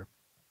groundwork here.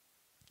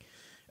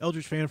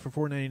 Eldritch Fan for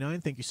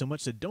 $4.99, thank you so much.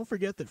 Said, don't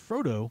forget that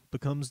Frodo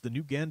becomes the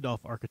new Gandalf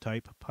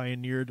archetype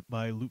pioneered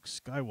by Luke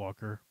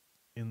Skywalker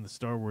in the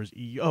Star Wars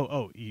EU.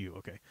 EU,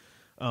 okay.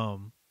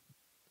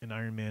 And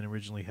Iron Man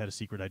originally had a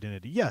secret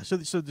identity. Yeah, so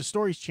the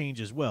stories change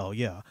as well,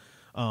 yeah.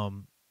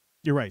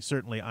 You're right,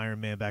 certainly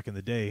Iron Man back in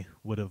the day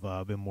would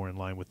have been more in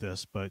line with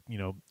this, but,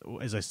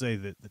 as I say,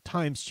 the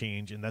times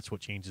change, and that's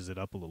what changes it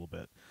up a little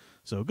bit.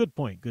 So good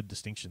point, good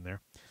distinction there.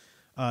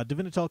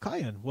 Divinital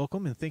Kayan,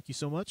 welcome, and thank you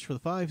so much for the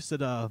 5. Said,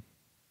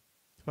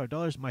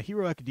 $5. My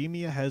Hero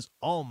Academia has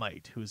All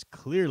Might, who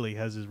clearly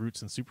has his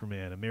roots in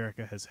Superman.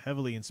 America has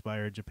heavily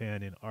inspired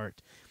Japan in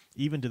art,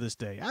 even to this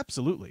day.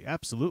 Absolutely,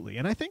 absolutely.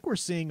 And I think we're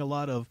seeing a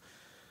lot of,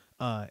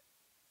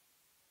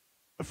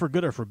 for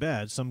good or for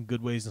bad, some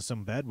good ways and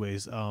some bad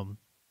ways. I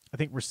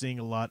think we're seeing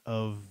a lot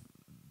of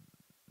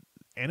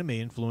anime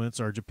influence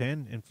or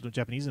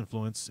Japanese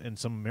influence and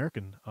some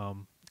American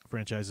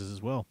franchises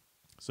as well.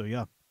 So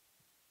yeah.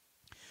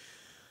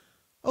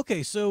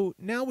 Okay, so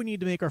now we need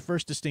to make our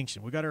first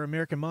distinction. We got our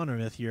American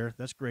monomyth here.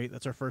 That's great.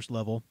 That's our first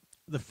level.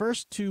 The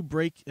first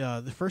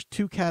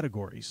two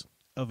categories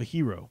of a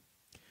hero,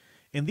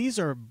 and these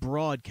are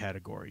broad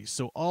categories.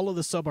 So all of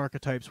the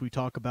sub-archetypes we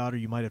talk about, or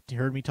you might have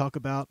heard me talk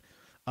about,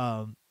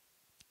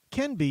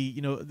 can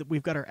be,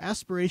 we've got our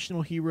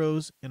aspirational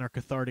heroes and our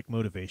cathartic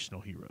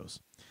motivational heroes.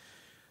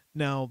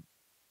 Now,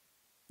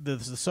 the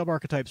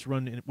sub-archetypes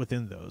run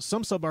within those.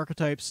 Some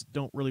sub-archetypes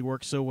don't really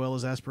work so well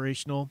as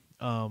aspirational,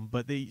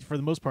 but for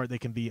the most part, they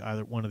can be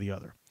either one or the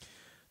other.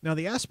 Now,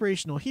 the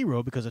aspirational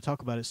hero, because I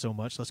talk about it so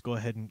much, let's go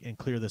ahead and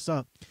clear this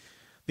up.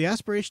 The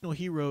aspirational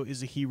hero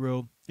is a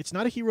hero. It's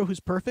not a hero who's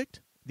perfect.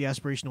 The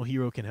aspirational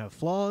hero can have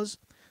flaws.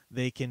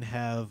 They can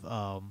have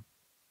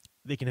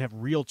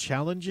real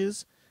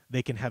challenges.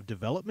 They can have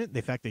development.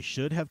 In fact, they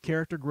should have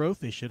character growth.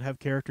 They should have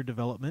character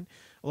development.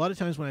 A lot of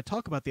times when I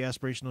talk about the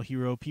aspirational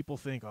hero, people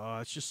think, oh,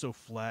 it's just so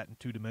flat and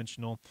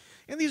two-dimensional.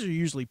 And these are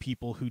usually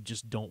people who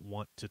just don't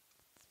want to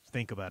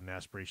think about an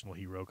aspirational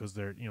hero because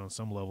they're, on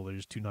some level, they're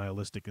just too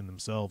nihilistic in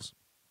themselves.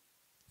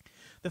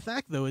 The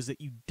fact, though, is that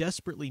you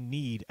desperately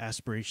need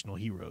aspirational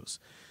heroes.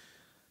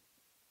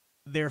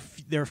 They're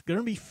going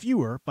to be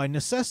fewer. By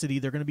necessity,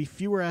 there are going to be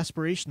fewer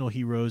aspirational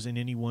heroes in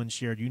any one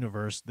shared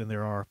universe than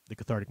there are the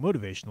cathartic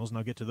motivationals, and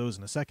I'll get to those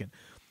in a second.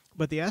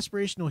 But the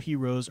aspirational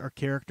heroes are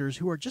characters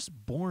who are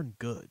just born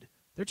good.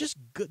 They're just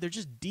good. They're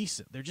just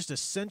decent. They're just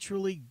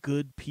essentially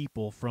good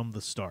people from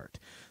the start.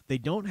 They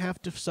don't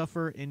have to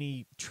suffer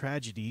any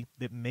tragedy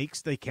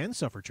they can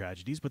suffer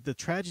tragedies, but the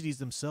tragedies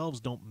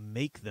themselves don't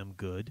make them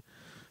good.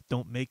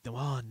 Don't make them,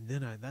 and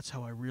then that's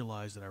how I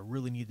realized that I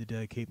really need to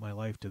dedicate my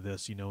life to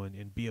this,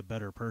 and be a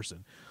better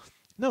person.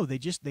 No,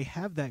 they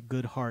have that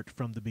good heart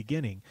from the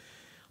beginning.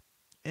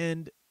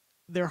 And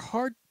they're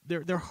hard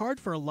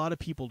for a lot of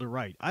people to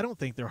write. I don't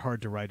think they're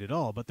hard to write at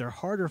all, but they're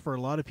harder for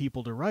a lot of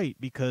people to write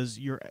because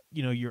your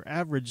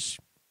average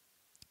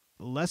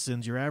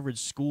lessons, your average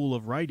school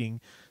of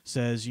writing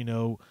says,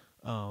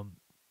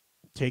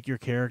 take your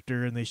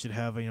character and they should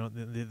have,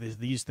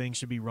 these things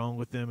should be wrong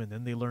with them, and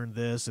then they learn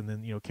this, and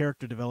then,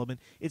 character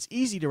development. It's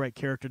easy to write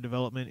character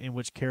development in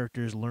which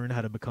characters learn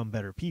how to become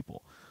better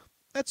people.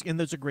 That's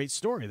a great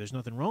story. There's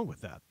nothing wrong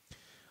with that.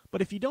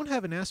 But if you don't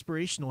have an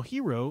aspirational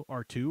hero,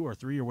 or 2 or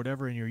 3 or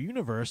whatever in your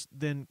universe,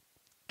 then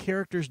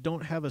characters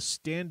don't have a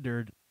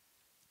standard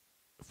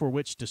for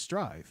which to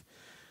strive.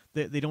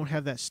 They don't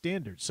have that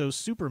standard. So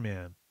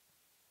Superman,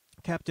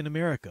 Captain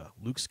America,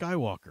 Luke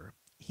Skywalker,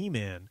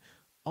 He-Man,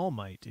 All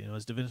Might,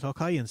 as Divinital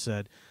Kayan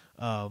said,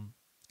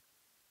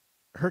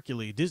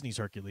 Hercules, Disney's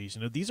Hercules,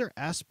 these are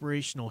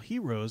aspirational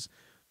heroes.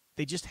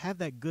 They just have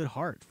that good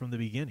heart from the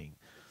beginning.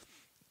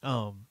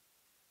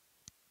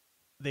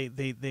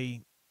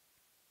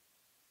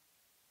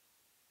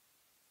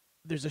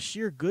 There's a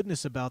sheer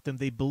goodness about them.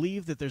 They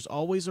believe that there's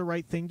always a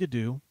right thing to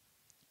do.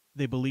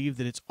 They believe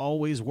that it's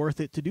always worth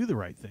it to do the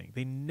right thing.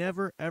 They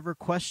never, ever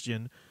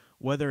question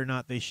whether or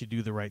not they should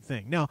do the right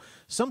thing. Now,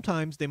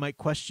 sometimes they might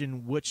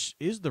question which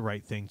is the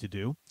right thing to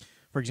do.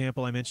 For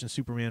example, I mentioned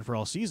Superman for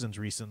All Seasons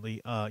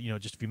recently,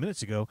 just a few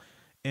minutes ago.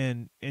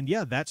 And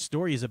yeah, that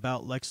story is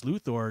about Lex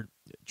Luthor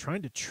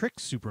trying to trick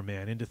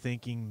Superman into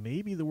thinking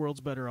maybe the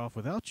world's better off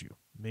without you.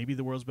 Maybe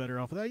the world's better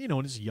off without you.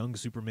 And it's young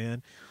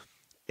Superman.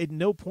 At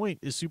no point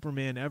is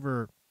Superman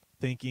ever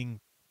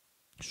thinking,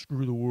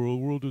 screw the world.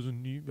 The world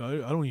doesn't need. I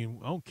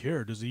don't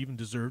care. Does it even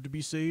deserve to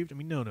be saved? I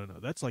mean, no.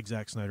 That's like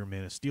Zack Snyder,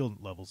 Man of Steel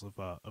levels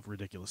of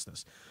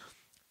ridiculousness.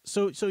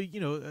 So a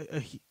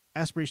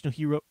aspirational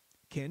hero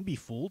can be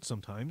fooled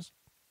sometimes.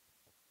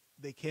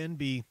 They can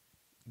be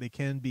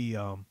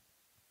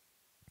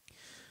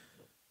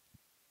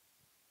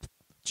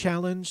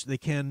challenged. They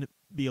can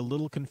be a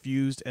little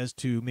confused as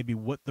to maybe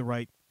what the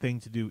right thing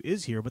to do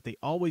is here, but they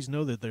always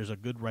know that there's a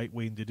good right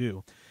way to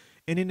do.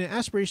 And in an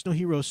aspirational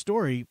hero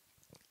story,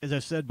 as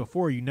I've said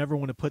before, you never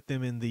want to put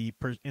them in the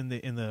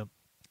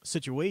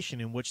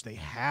situation in which they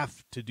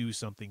have to do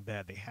something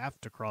bad. They have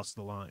to cross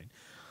the line.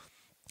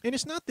 And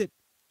it's not that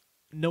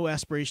no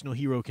aspirational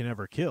hero can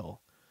ever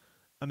kill.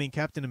 I mean,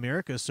 Captain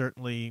America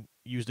certainly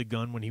used a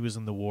gun when he was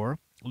in the war.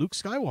 Luke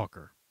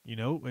Skywalker,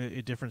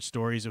 different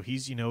stories of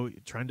he's,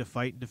 trying to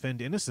fight and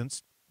defend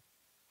innocence.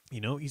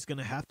 He's going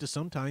to have to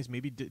sometimes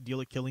maybe deal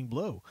a killing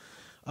blow.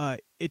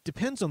 It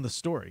depends on the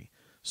story.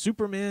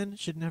 Superman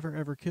should never,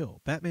 ever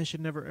kill. Batman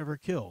should never, ever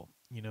kill.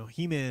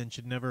 He-Man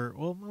should never,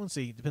 well, I won't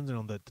say, it depends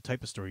on the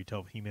type of story you tell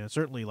of He-Man.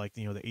 Certainly, like,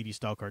 the 80s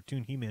style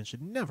cartoon, He-Man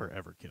should never,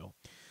 ever kill.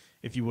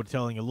 If you were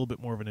telling a little bit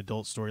more of an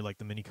adult story like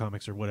the mini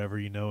comics or whatever,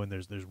 and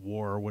there's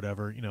war or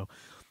whatever,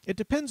 it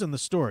depends on the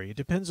story. It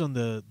depends on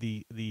the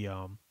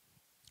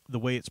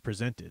way it's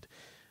presented.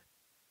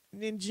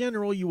 In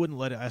general, you wouldn't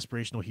let an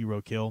aspirational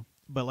hero kill,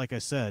 but like I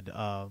said,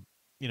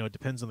 it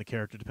depends on the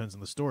character, depends on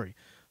the story.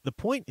 The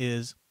point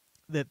is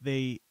that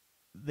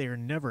they're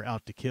never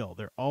out to kill.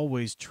 They're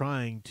always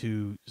trying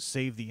to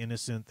save the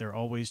innocent. They're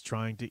always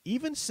trying to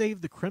even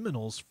save the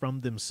criminals from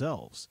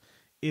themselves,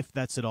 if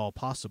that's at all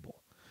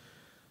possible.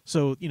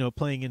 So,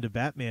 playing into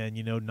Batman,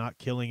 not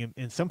killing him.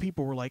 And some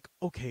people were like,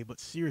 okay, but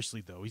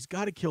seriously, though, he's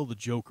got to kill the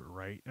Joker,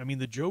 right? I mean,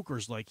 the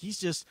Joker's like,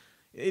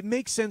 it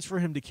makes sense for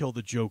him to kill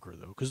the Joker,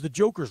 though, because the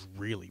Joker's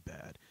really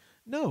bad.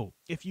 No,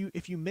 if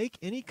you make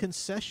any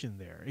concession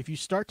there, if you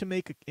start to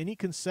make any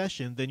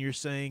concession, then you're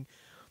saying,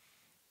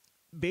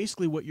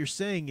 basically what you're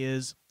saying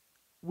is,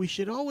 we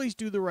should always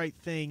do the right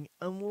thing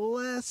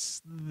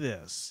unless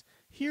this.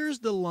 Here's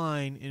the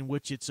line in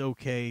which it's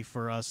okay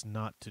for us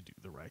not to do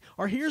the right.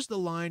 Or here's the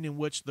line in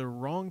which the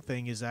wrong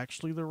thing is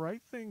actually the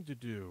right thing to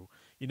do.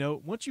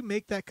 Once you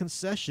make that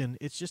concession,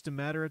 it's just a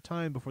matter of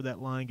time before that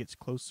line gets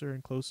closer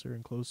and closer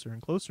and closer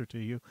and closer to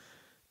you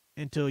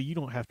until you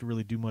don't have to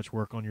really do much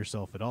work on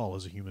yourself at all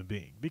as a human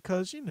being.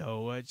 Because, it's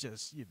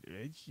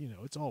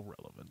all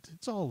relevant.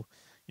 It's all,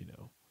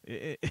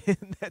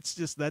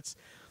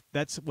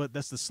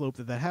 that's the slope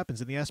that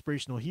happens. And the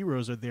aspirational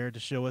heroes are there to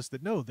show us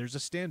that no, there's a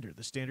standard.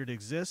 The standard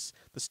exists.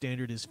 The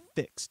standard is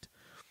fixed.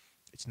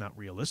 It's not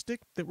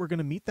realistic that we're going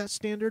to meet that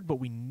standard, but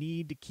we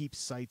need to keep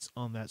sights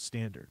on that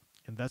standard.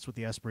 And that's what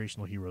the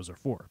aspirational heroes are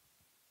for.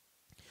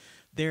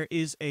 There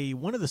is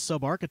one of the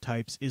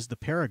sub-archetypes is the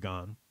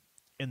Paragon,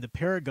 and the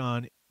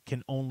Paragon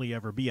can only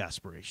ever be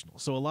aspirational.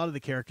 So a lot of the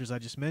characters I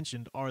just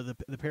mentioned are the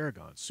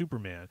Paragons.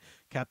 Superman,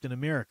 Captain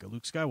America,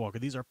 Luke Skywalker.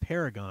 These are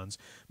Paragons,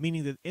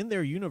 meaning that in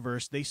their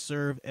universe, they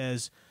serve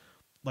as,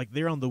 like,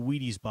 they're on the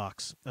Wheaties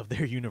box of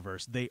their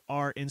universe. They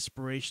are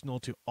inspirational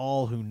to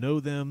all who know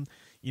them.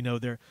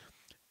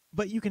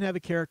 But you can have a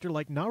character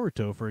like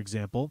Naruto, for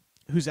example,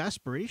 who's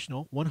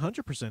aspirational,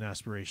 100%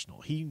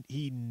 aspirational.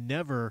 He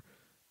never,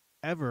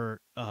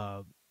 ever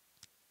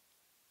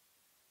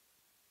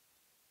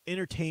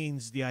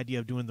entertains the idea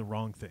of doing the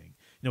wrong thing.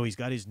 He's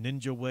got his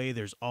ninja way.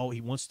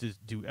 He wants to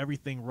do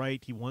everything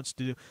right. He wants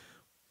to do,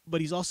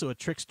 but he's also a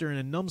trickster and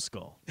a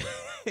numbskull.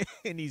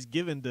 And he's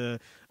given to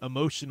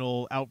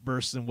emotional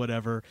outbursts and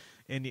whatever,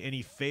 and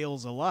he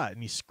fails a lot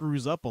and he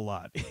screws up a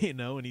lot,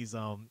 and he's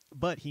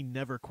but he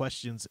never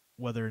questions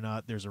whether or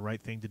not there's a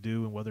right thing to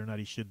do and whether or not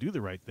he should do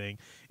the right thing,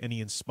 and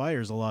he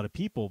inspires a lot of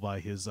people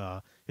by his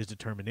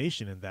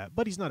determination in that.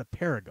 But he's not a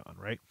paragon,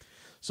 right?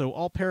 So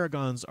all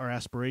paragons are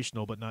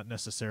aspirational, but not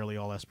necessarily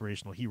all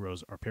aspirational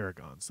heroes are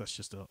paragons. That's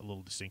just a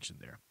little distinction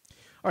there.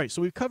 All right,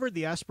 so we've covered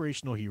the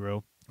aspirational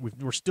hero.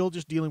 We're still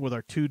just dealing with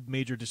our two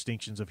major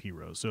distinctions of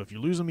heroes. So if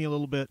you're losing me a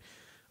little bit,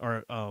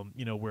 or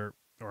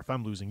if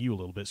I'm losing you a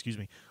little bit, excuse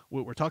me,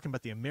 we're talking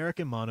about the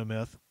American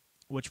monomyth,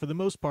 which for the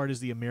most part is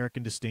the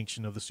American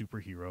distinction of the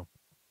superhero.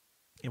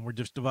 And we're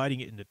just dividing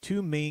it into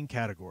two main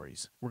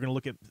categories. We're going to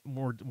look at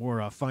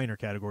more finer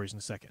categories in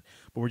a second,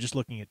 but we're just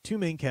looking at two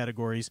main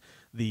categories: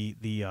 the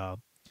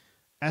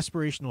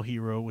aspirational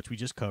hero, which we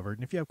just covered.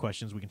 And if you have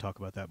questions, we can talk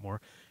about that more.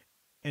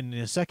 And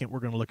in a second, we're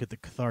going to look at the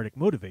cathartic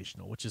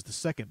motivational, which is the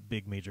second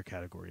big major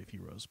category of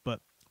heroes. But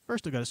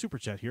first, I've got a super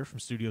chat here from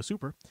Studio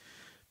Super.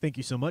 Thank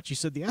you so much. He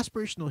said, the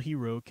aspirational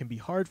hero can be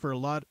hard for a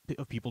lot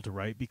of people to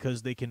write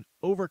because they can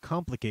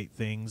overcomplicate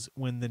things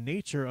when the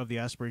nature of the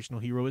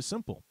aspirational hero is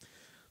simple.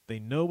 They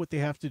know what they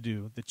have to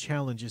do. The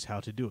challenge is how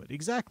to do it.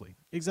 Exactly.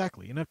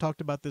 And I've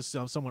talked about this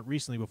somewhat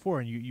recently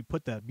before, and you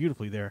put that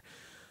beautifully there.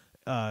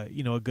 A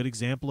good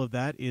example of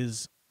that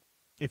is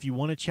if you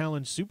want to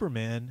challenge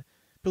Superman,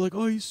 be like,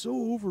 oh, he's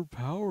so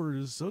overpowered.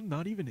 It's so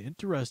not even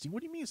interesting. What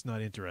do you mean it's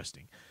not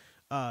interesting?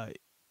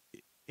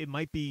 It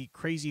might be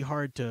crazy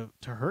hard to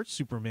hurt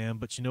Superman,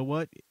 but you know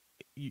what?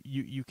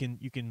 You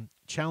can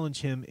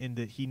challenge him in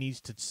that he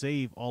needs to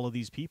save all of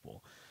these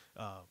people.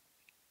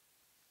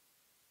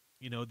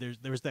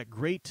 There's that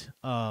great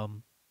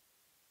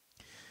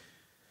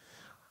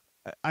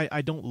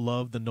I don't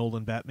love the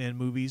Nolan Batman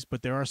movies,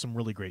 but there are some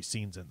really great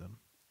scenes in them.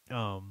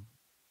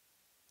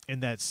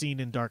 And that scene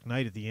in Dark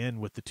Knight at the end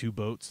with the two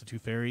boats, the two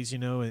ferries,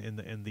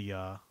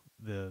 the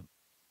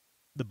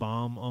the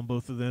bomb on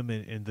both of them,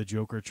 and the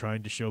Joker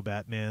trying to show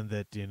Batman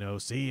that,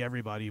 see,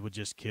 everybody would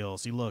just kill.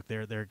 See, look,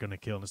 they're gonna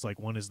kill, and it's like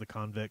one is the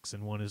convicts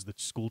and one is the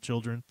school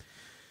children.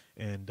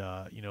 And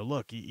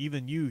look,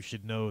 even you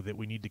should know that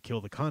we need to kill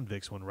the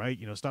convicts one, right?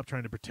 Stop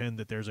trying to pretend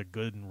that there's a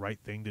good and right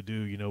thing to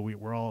do.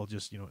 We're all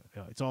just,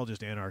 it's all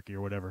just anarchy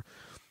or whatever.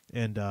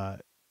 And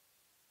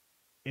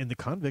the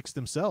convicts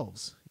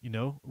themselves,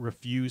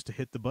 refuse to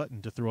hit the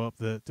button to throw up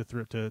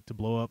to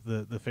blow up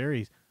the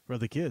ferries for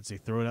the kids. They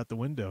throw it out the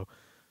window.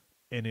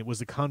 And it was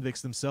the convicts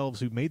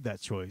themselves who made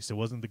that choice. It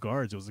wasn't the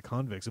guards, it was the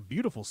convicts. A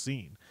beautiful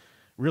scene.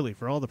 Really,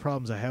 for all the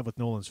problems I have with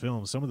Nolan's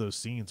films, some of those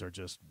scenes are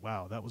just,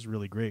 wow, that was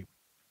really great.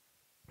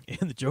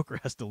 And the Joker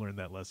has to learn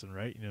that lesson,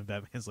 right?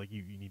 Batman's like,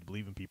 you need to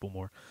believe in people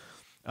more.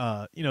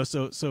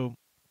 So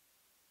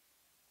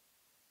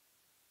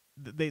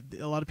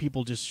a lot of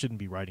people just shouldn't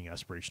be writing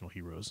aspirational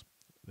heroes.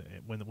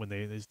 When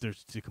they're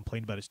to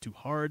complain about it's too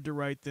hard to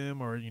write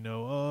them, or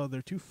oh,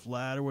 they're too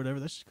flat or whatever.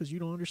 That's just because you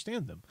don't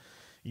understand them.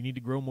 You need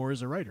to grow more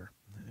as a writer.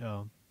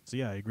 So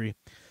yeah, I agree.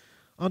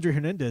 Andre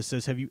Hernandez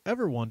says, have you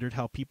ever wondered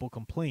how people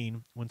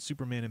complain when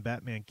Superman and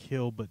Batman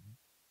kill but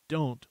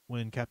don't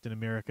when Captain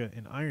America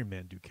and Iron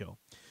Man do kill?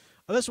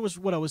 That's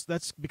what I was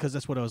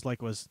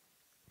like was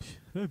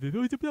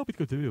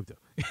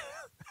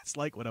it's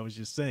like what I was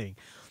just saying.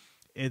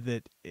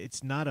 That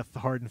it's not a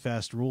hard and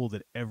fast rule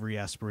that every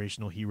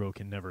aspirational hero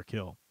can never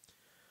kill.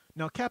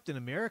 Now, Captain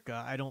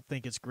America, I don't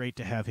think it's great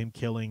to have him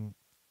killing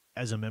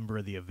as a member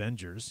of the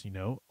Avengers,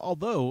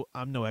 although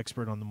I'm no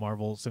expert on the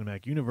Marvel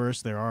Cinematic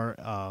Universe. There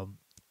are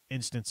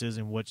instances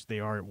in which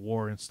they are at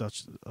war and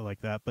stuff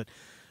like that, but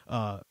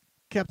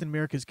Captain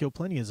America's killed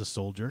plenty as a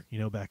soldier,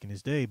 back in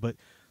his day, but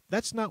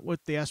that's not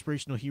what the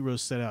aspirational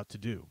heroes set out to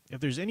do. If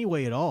there's any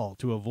way at all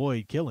to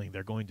avoid killing,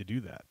 they're going to do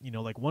that.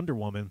 Like Wonder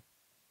Woman,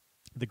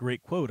 the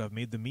great quote, I've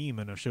made the meme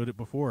and I've showed it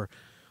before,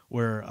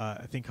 where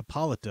I think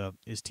Hippolyta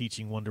is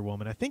teaching Wonder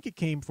Woman. I think it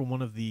came from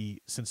one of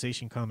the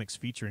Sensation Comics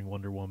featuring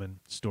Wonder Woman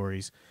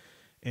stories,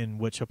 in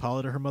which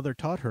Hippolyta, her mother,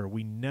 taught her,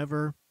 we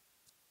never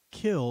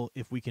kill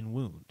if we can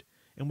wound.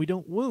 And we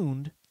don't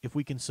wound if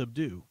we can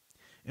subdue.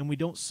 And we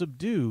don't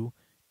subdue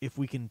if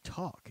we can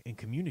talk and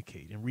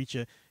communicate and reach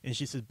a... And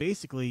she says,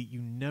 basically,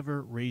 you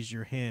never raise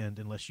your hand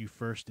unless you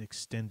first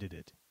extended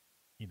it,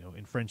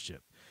 in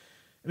friendship.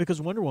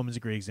 Because Wonder Woman's a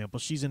great example.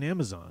 She's an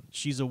Amazon.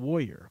 She's a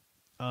warrior.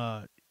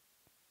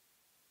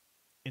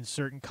 In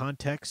certain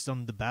contexts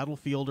on the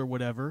battlefield or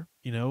whatever,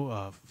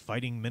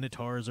 fighting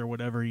minotaurs or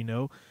whatever,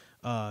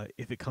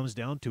 if it comes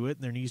down to it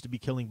and there needs to be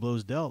killing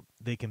blows dealt,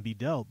 they can be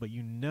dealt, but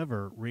you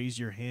never raise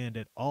your hand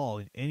at all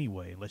in any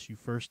way unless you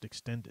first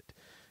extend it.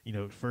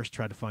 First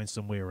try to find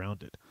some way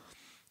around it.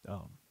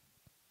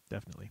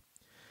 Definitely.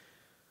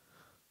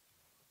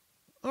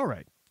 All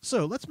right.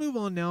 So let's move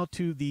on now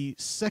to the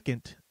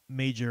second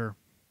major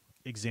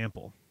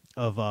example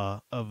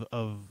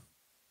of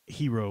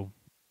hero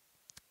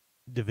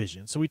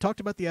division. So we talked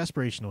about the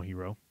aspirational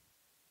hero.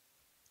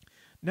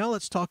 Now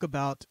let's talk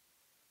about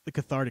the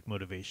cathartic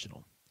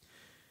motivational.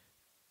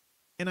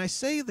 And I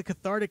say the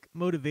cathartic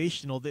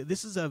motivational,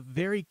 this is a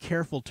very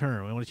careful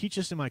term. And when I teach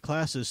this in my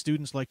classes,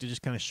 students like to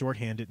just kind of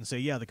shorthand it and say,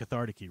 yeah, the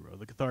cathartic hero,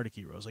 the cathartic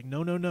hero. It's like,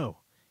 no.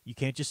 You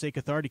can't just say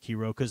cathartic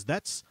hero, because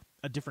that's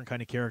a different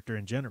kind of character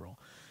in general.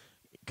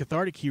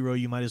 Cathartic hero,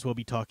 you might as well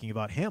be talking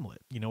about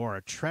Hamlet, or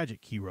a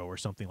tragic hero or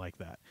something like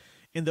that.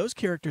 And those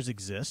characters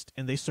exist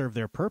and they serve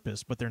their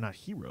purpose, but they're not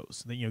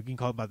heroes. You can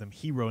call about them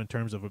hero in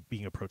terms of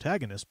being a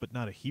protagonist, but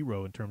not a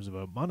hero in terms of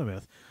a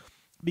monomyth,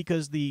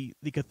 because the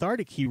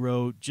cathartic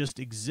hero just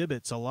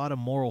exhibits a lot of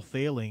moral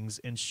failings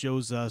and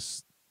shows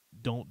us,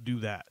 don't do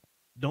that.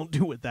 Don't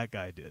do what that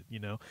guy did,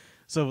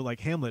 So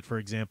like Hamlet, for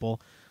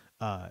example,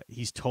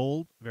 he's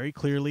told very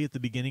clearly at the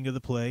beginning of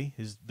the play,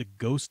 the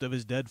ghost of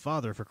his dead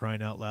father, for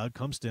crying out loud,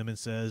 comes to him and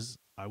says,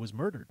 I was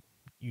murdered.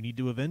 You need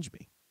to avenge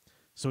me.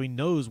 So he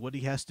knows what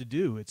he has to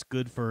do. It's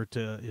good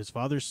to his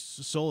father's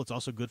soul. It's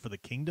also good for the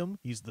kingdom.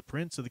 He's the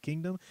prince of the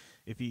kingdom.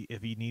 If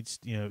he needs,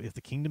 if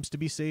the kingdom's to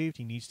be saved,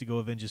 he needs to go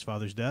avenge his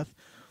father's death.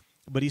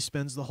 But he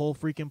spends the whole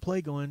freaking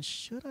play going,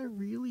 should I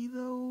really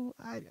though?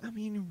 I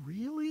mean,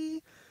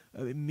 really?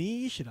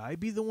 Me? Should I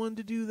be the one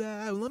to do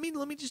that? Let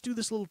me just do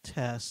this little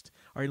test.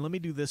 All right, let me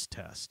do this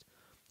test.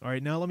 All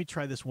right, now let me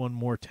try this one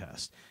more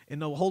test. And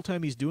the whole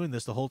time he's doing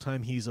this, the whole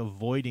time he's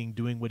avoiding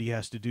doing what he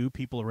has to do,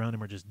 people around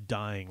him are just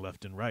dying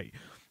left and right.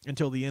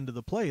 Until the end of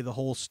the play, the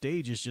whole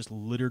stage is just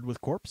littered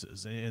with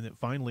corpses, and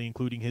finally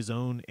including his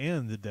own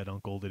and the dead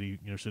uncle that he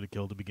should have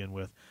killed to begin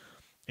with.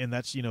 And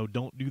that's,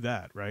 don't do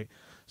that, right?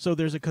 So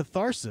there's a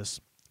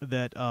catharsis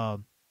that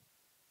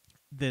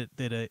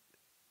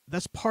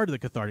that's part of the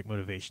cathartic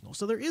motivational.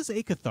 So there is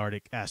a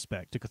cathartic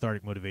aspect to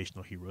cathartic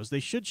motivational heroes. They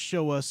should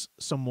show us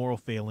some moral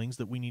failings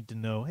that we need to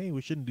know, hey,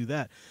 we shouldn't do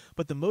that.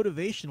 But the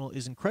motivational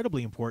is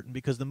incredibly important,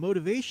 because the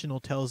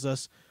motivational tells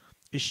us,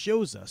 it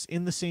shows us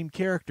in the same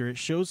character, it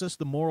shows us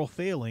the moral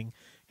failing,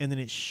 and then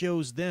it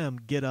shows them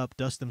get up,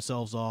 dust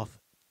themselves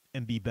off,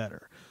 and be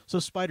better. So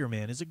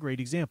Spider-Man is a great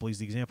example. He's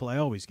the example I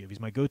always give. He's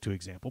my go-to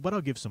example, but I'll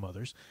give some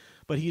others.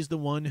 But he's the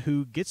one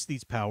who gets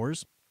these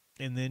powers,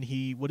 and then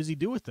what does he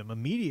do with them?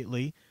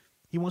 Immediately,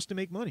 he wants to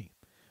make money.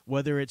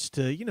 Whether it's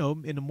to,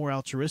 in a more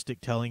altruistic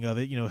telling of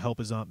it, help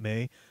his Aunt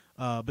May.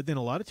 But then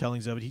a lot of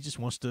tellings of it, he just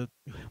wants to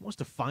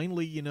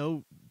finally,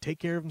 take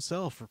care of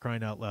himself, for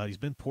crying out loud. He's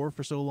been poor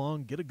for so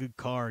long. Get a good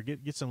car,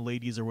 get some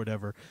ladies or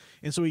whatever.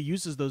 And so he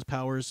uses those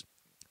powers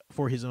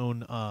for his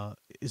own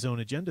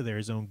agenda there,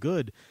 his own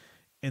good.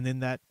 And then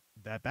that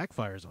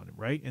backfires on him,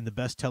 right? In the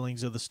best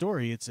tellings of the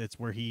story, it's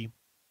where he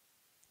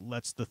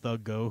lets the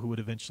thug go who would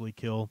eventually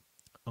kill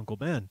Uncle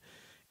Ben.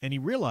 And he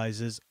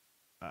realizes,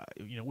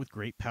 with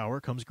great power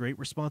comes great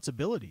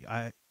responsibility.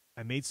 I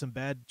made some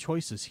bad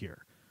choices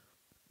here,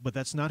 but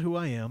that's not who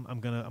I am. I'm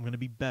gonna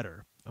be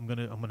better. I'm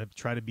gonna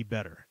try to be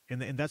better.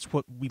 And that's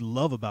what we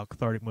love about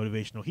cathartic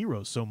motivational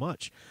heroes so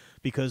much,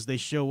 because they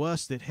show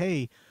us that,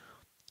 hey,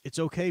 it's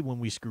okay when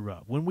we screw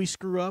up. When we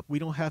screw up, we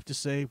don't have to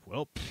say,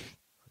 well,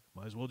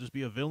 might as well just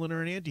be a villain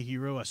or an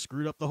anti-hero. I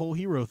screwed up the whole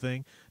hero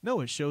thing. No,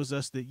 it shows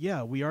us that,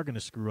 yeah, we are going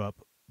to screw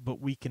up, but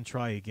we can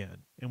try again,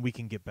 and we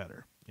can get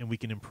better, and we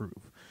can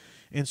improve.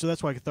 And so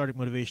that's why cathartic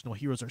motivational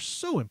heroes are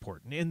so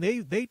important, and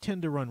they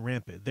tend to run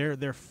rampant.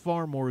 They're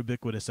far more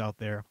ubiquitous out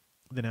there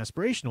than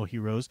aspirational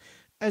heroes,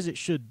 as it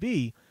should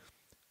be.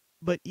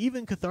 But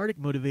even cathartic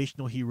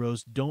motivational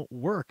heroes don't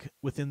work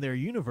within their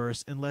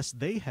universe unless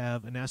they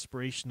have an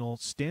aspirational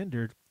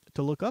standard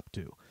to look up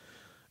to.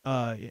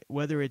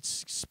 Whether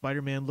it's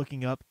Spider-Man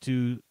looking up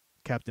to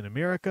Captain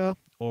America,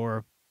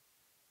 or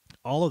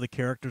all of the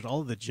characters,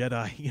 all of the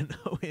Jedi,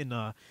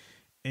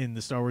 in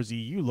the Star Wars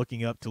EU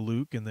looking up to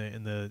Luke and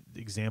the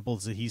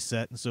examples that he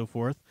set and so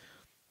forth.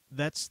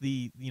 That's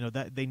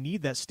that they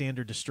need that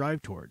standard to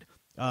strive toward.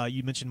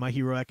 You mentioned My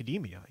Hero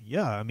Academia.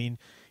 Yeah, I mean,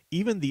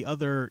 even the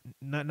other,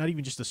 not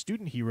even just the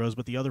student heroes,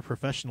 but the other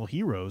professional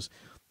heroes,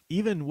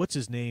 even what's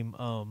his name,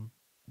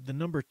 the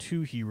number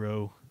 2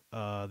 hero,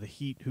 the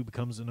Heat, who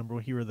becomes the number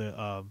 1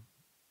 hero,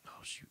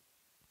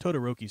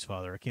 Todoroki's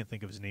father. I can't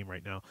think of his name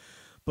right now.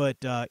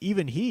 But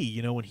even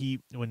he,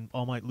 when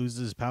All Might loses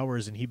his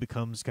powers and he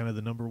becomes kind of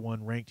the number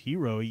 1 ranked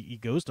hero, he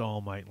goes to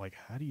All Might like,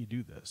 how do you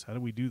do this? How do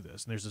we do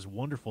this? And there's this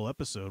wonderful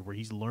episode where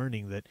he's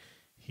learning that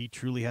he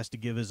truly has to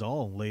give his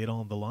all and lay it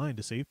on the line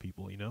to save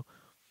people,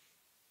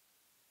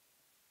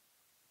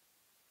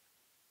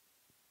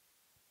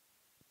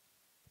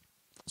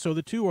 So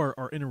the two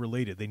are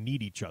interrelated. They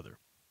need each other.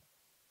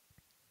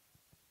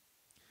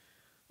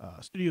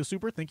 Studio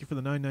Super, thank you for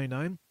the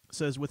 $9.99.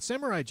 Says, with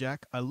Samurai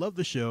Jack, I love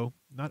the show.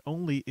 Not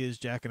only is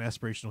Jack an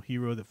aspirational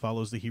hero that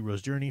follows the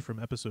hero's journey from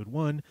episode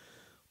 1,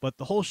 but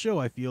the whole show,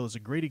 I feel, is a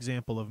great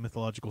example of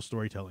mythological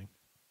storytelling.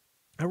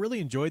 I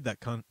really enjoyed that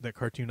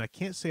cartoon. I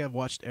can't say I've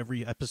watched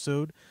every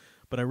episode,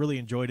 but I really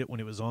enjoyed it when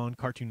it was on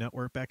Cartoon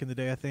Network back in the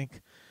day, I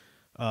think.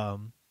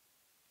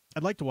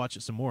 I'd like to watch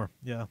it some more.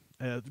 Yeah.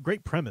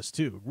 Great premise,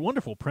 too.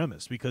 Wonderful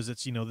premise, because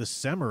it's, this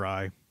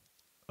samurai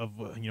of,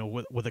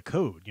 with a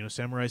code.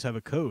 Samurais have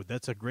a code.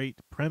 That's a great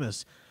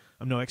premise.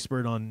 I'm no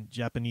expert on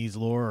Japanese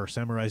lore or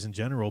samurais in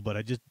general, but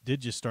I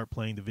did start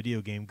playing the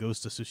video game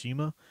Ghost of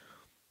Tsushima.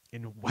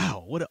 And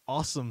wow, what an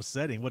awesome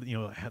setting. What,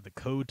 had the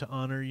code to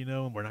honor,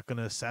 and we're not going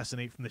to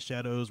assassinate from the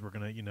shadows. We're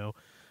going to,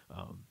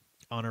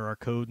 honor our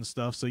code and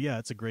stuff. So yeah,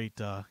 it's a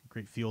great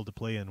field to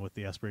play in with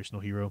the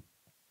aspirational hero.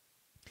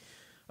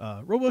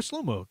 Robo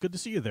Slow-Mo, good to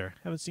see you there.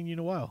 Haven't seen you in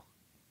a while.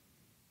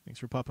 Thanks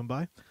for popping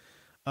by.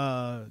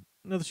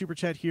 Another super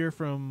chat here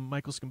from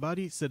Michael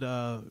Scambati. Said,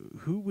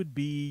 who would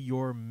be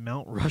your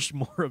Mount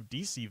Rushmore of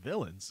DC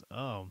villains?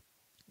 Oh,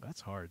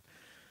 that's hard.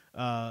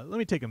 Let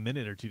me take a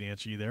minute or two to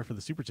answer you there for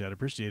the super chat. I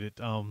appreciate it.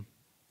 Gosh,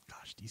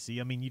 DC.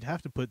 I mean, you'd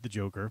have to put the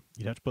Joker.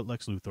 You'd have to put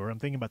Lex Luthor. I'm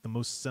thinking about the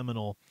most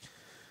seminal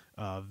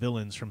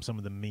villains from some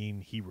of the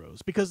main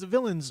heroes, because the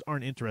villains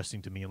aren't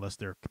interesting to me unless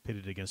they're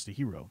pitted against a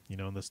hero.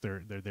 Unless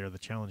they're there to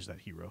challenge that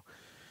hero.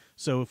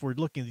 So if we're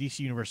looking at the DC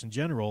universe in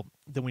general,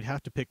 then we'd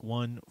have to pick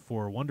one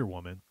for Wonder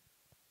Woman.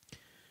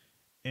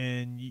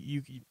 And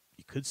you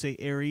could say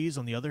Ares.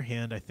 On the other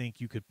hand, I think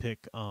you could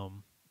pick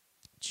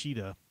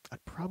Cheetah.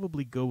 I'd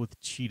probably go with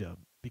Cheetah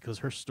because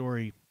her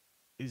story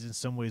is in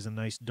some ways a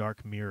nice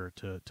dark mirror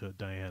to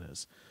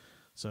Diana's.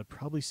 So I'd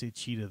probably say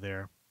Cheetah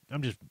there.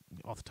 I'm just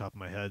off the top of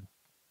my head.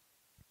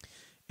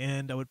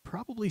 And I would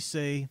probably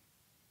say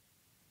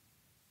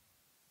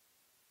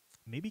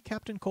maybe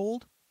Captain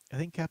Cold. I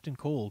think Captain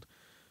Cold,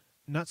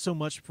 not so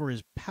much for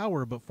his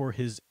power, but for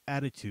his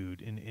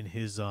attitude and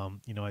his,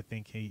 I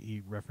think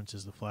he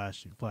references the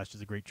Flash. Flash is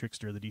a great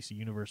trickster of the DC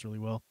universe really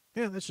well.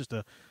 Yeah, that's just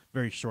a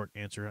very short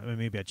answer. I mean,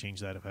 maybe I'd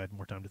change that if I had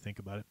more time to think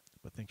about it,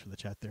 but thanks for the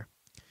chat there.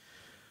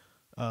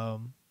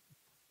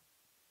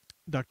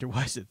 Dr.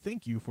 Y said,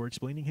 thank you for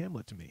explaining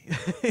Hamlet to me.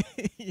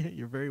 Yeah,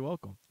 you're very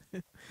welcome.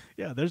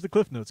 Yeah, there's the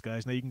Cliff Notes,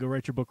 guys. Now you can go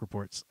write your book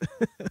reports.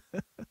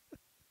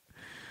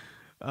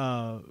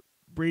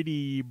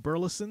 Brady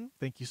Burleson,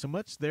 thank you so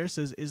much. There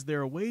says, is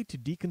there a way to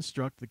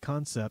deconstruct the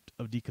concept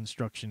of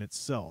deconstruction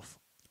itself,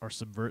 or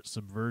subvert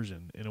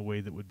subversion in a way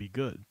that would be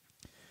good?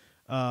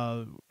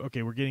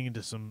 Okay, we're getting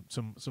into some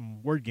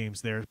word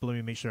games there, but let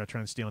me make sure I try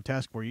and stay on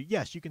task for you.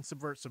 Yes, you can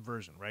subvert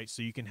subversion, right?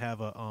 So you can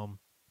have a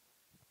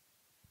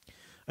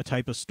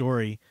type of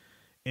story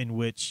in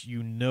which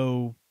and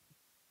I'm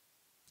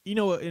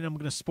going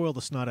to spoil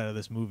the snot out of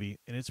this movie,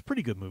 and it's a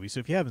pretty good movie. So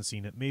if you haven't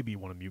seen it, maybe you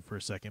want to mute for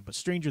a second. But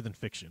Stranger Than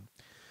Fiction,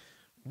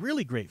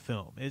 really great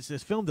film. It's a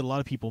film that a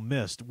lot of people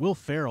missed. Will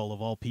Ferrell, of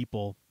all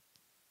people,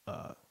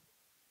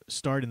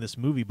 starred in this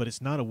movie, but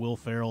it's not a Will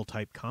Ferrell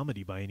type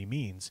comedy by any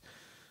means.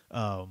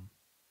 Um,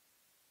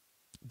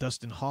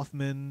 Dustin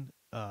Hoffman,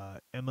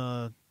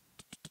 Emma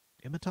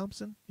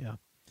Thompson, yeah.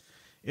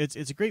 It's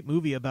a great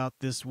movie about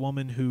this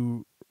woman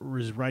who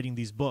is writing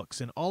these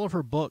books, and all of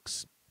her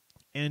books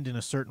end in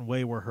a certain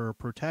way where her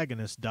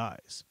protagonist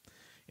dies.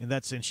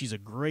 And she's a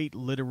great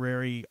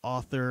literary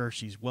author.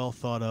 She's well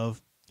thought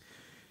of.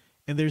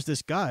 And there's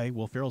this guy,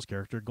 Will Ferrell's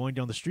character, going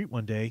down the street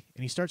one day,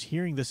 and he starts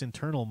hearing this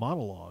internal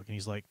monologue, and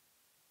he's like,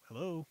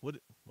 "Hello, what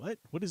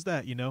is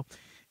that?"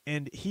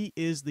 And he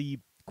is the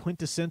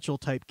quintessential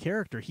type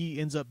character. He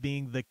ends up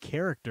being the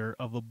character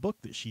of a book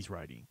that she's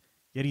writing.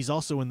 Yet he's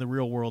also in the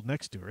real world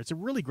next to her. It's a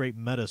really great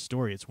meta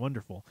story. It's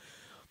wonderful.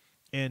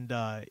 And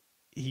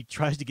he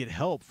tries to get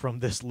help from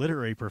this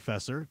literary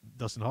professor,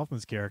 Dustin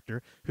Hoffman's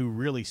character, who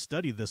really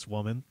studied this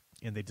woman,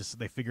 and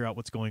they figure out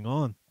what's going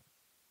on.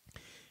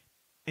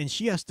 And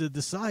she has to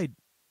decide,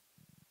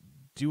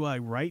 do I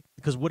write?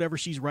 Because whatever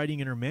she's writing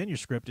in her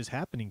manuscript is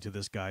happening to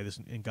this guy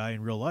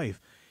in real life.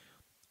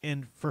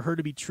 And for her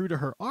to be true to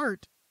her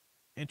art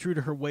and true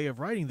to her way of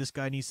writing, this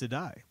guy needs to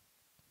die.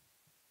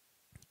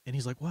 And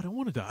he's like, well, I don't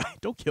want to die.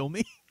 Don't kill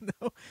me.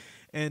 No.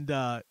 And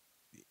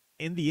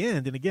in the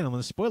end, and again, I'm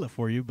going to spoil it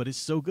for you, but it's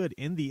so good.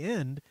 In the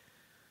end,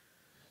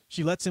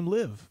 she lets him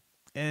live.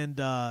 And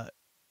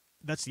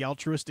that's the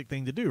altruistic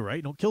thing to do,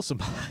 right? Don't kill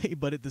somebody.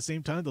 But at the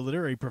same time, the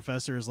literary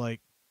professor is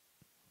like,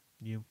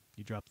 you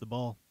dropped the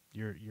ball.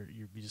 You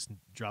just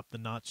dropped the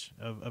notch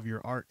of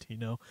your art,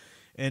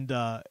 and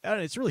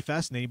it's really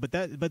fascinating. But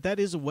that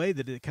is a way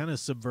that it kind of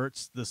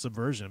subverts the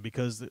subversion,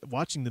 because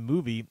watching the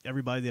movie,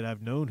 everybody that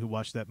I've known who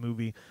watched that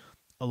movie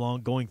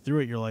along going through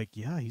it, you're like,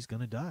 yeah, he's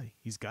gonna die.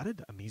 He's got to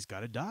die.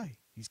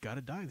 He's got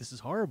to die. This is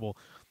horrible.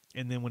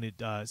 And then when and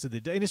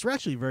it's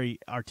actually very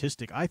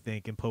artistic, I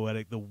think, and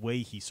poetic, the way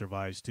he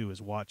survives too.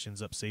 His watch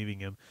ends up saving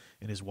him,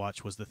 and his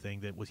watch was the thing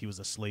that he was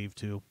a slave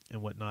to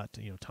and whatnot.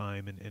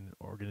 Time and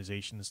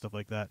organization and stuff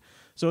like that.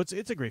 So it's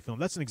a great film.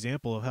 That's an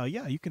example of how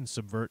you can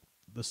subvert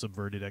the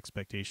subverted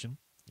expectation.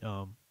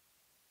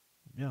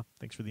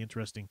 Thanks for the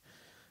interesting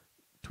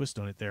twist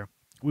on it there.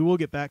 We will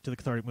get back to the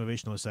cathartic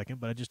motivational in a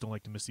second, but I just don't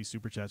like to miss these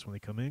super chats when they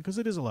come in because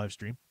it is a live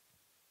stream.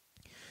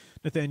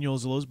 Nathaniel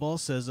Zalozball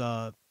says,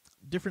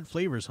 different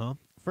flavors, huh?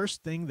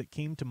 First thing that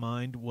came to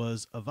mind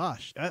was a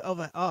Vash.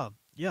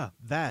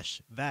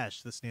 Vash,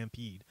 the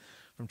Stampede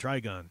from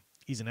Trigon.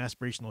 He's an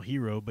aspirational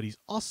hero, but he's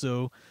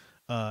also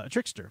a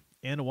trickster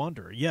and a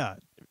wanderer. Yeah,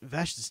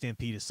 Vash the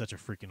Stampede is such a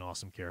freaking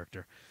awesome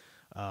character.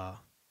 I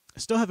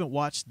still haven't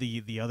watched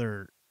the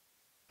other.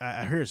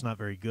 I hear it's not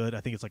very good.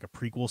 I think it's like a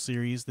prequel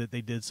series that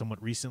they did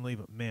somewhat recently,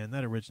 but man,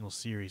 that original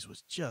series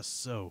was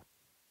just so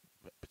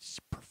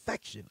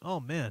perfection. Oh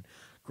man,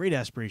 great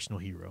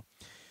aspirational hero.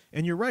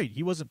 And you're right,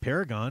 he wasn't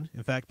Paragon.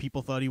 In fact,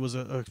 people thought he was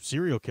a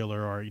serial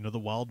killer or the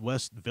Wild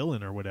West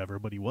villain or whatever,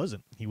 but he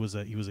wasn't. He was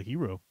a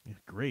hero.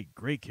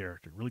 Great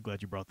character. Really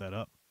glad you brought that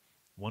up.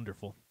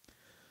 Wonderful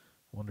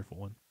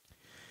one.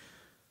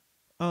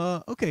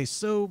 Okay,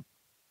 so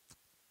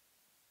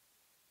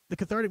the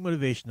cathartic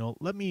motivational.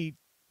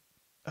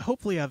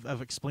 Hopefully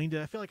I've explained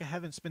it. I feel like I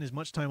haven't spent as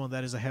much time on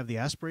that as I have the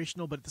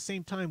aspirational, but at the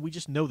same time, we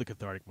just know the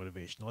cathartic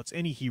motivational. It's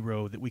any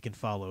hero that we can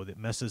follow that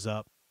messes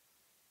up,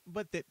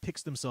 but that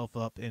picks themselves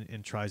up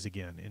and tries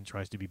again and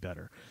tries to be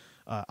better.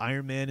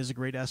 Iron Man is a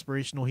great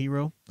aspirational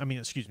hero.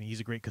 He's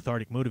a great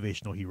cathartic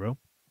motivational hero.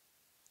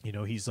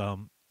 He's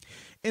and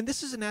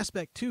this is an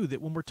aspect too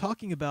that when we're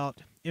talking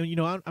about,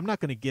 I'm not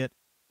going to get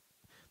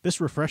this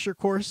refresher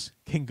course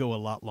can go a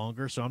lot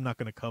longer, so I'm not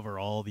going to cover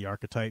all the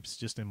archetypes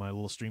just in my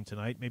little stream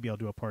tonight. Maybe I'll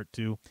do a part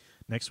 2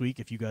 next week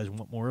if you guys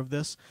want more of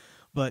this.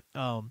 But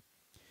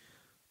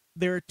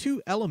there are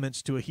 2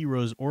 elements to a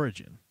hero's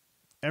origin.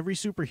 Every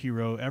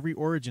superhero, every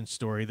origin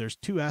story, there's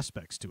 2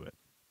 aspects to it.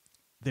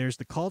 There's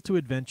the call to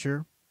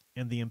adventure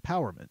and the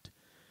empowerment.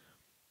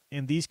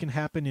 And these can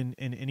happen in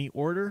any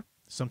order.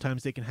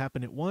 Sometimes they can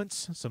happen at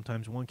once.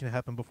 Sometimes one can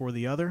happen before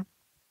the other.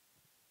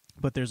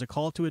 But there's a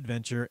call to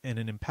adventure and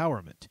an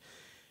empowerment.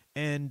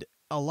 And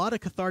a lot of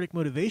cathartic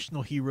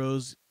motivational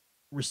heroes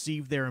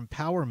receive their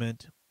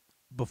empowerment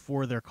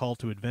before their call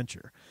to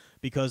adventure,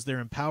 because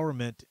their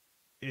empowerment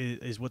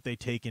is what they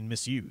take and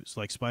misuse,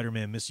 like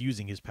Spider-Man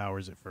misusing his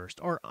powers at first,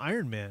 or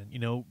Iron Man,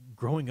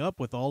 growing up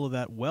with all of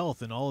that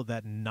wealth and all of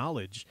that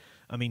knowledge.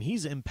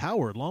 He's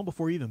empowered long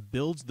before he even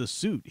builds the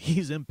suit.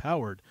 He's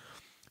empowered.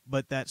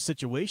 But that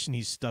situation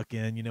he's stuck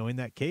in, in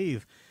that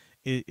cave,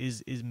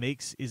 is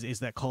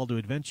that call to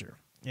adventure,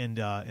 and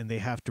they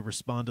have to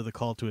respond to the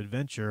call to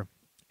adventure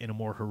in a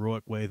more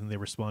heroic way than they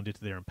responded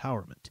to their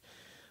empowerment.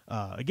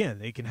 Again,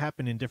 they can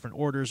happen in different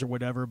orders or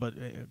whatever, but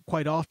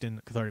quite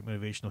often cathartic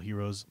motivational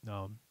heroes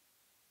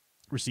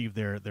receive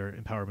their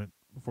empowerment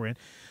beforehand.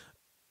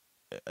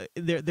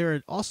 There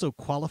are also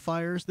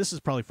qualifiers. This is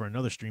probably for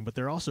another stream, but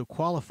there are also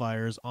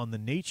qualifiers on the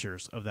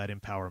natures of that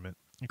empowerment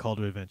and call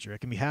to adventure. It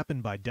can be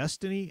happen by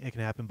destiny, it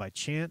can happen by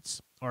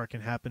chance, or it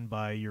can happen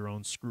by your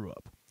own screw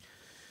up.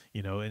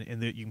 You know,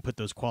 and you can put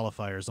those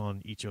qualifiers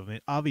on each of them.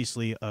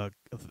 Obviously, a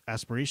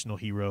aspirational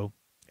hero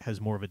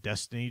has more of a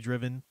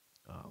destiny-driven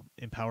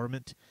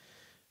empowerment.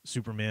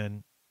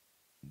 Superman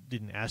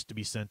didn't ask to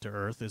be sent to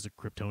Earth as a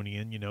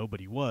Kryptonian, you know,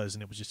 but he was,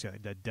 and it was just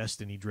that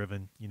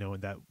destiny-driven, you know,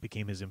 and that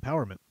became his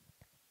empowerment.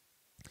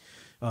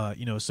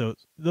 You know, so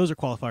those are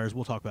qualifiers.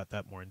 We'll talk about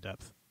that more in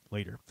depth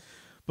later.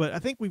 But I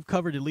think we've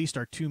covered at least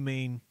our two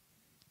main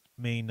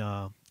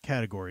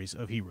categories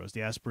of heroes, the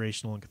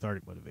aspirational and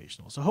cathartic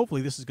motivational. So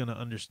hopefully this is going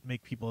to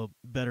make people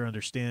better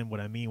understand what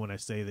I mean when I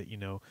say that, you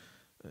know,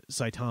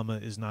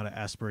 Saitama is not an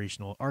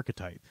aspirational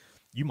archetype.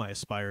 You might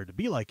aspire to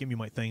be like him. You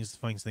might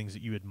find things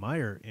that you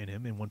admire in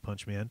him in One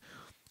Punch Man.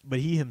 But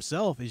he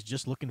himself is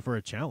just looking for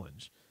a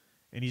challenge.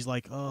 And he's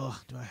like,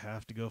 oh, do I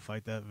have to go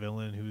fight that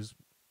villain who's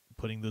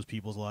putting those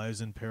people's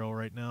lives in peril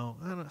right now?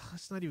 I don't.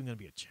 It's not even going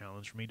to be a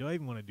challenge for me. Do I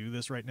even want to do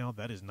this right now?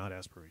 That is not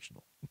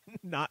aspirational.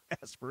 Not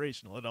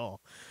aspirational at all.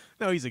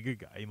 No, he's a good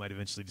guy. He might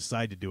eventually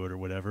decide to do it or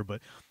whatever,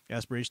 but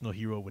aspirational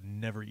hero would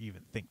never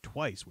even think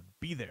twice, would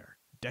be there.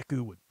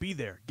 Deku would be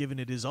there, giving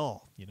it his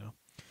all, you know.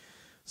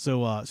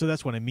 So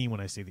that's what I mean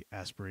when I say the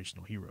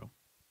aspirational hero.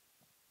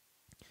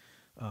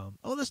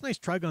 Oh, that's nice.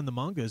 Trigon the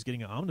manga is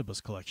getting an omnibus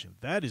collection.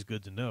 That is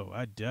good to know.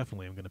 I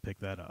definitely am going to pick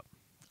that up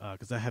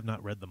because I have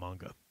not read the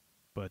manga.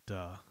 But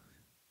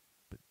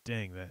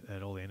dang,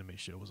 that old anime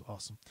show was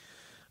awesome.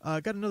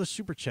 Got another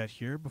super chat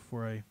here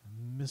before I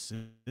miss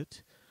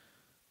it.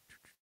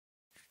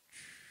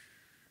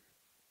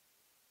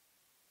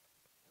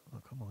 Oh,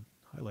 come on.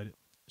 Highlight it.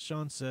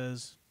 Sean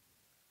says,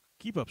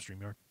 keep up,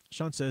 StreamYard.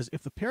 Sean says,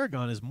 if the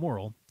Paragon is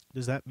moral,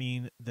 does that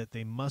mean that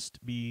they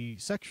must be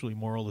sexually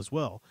moral as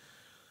well?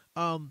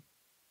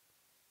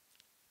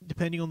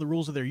 Depending on the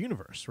rules of their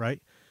universe,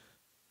 right?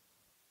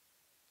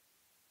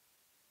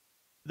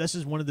 This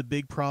is one of the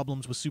big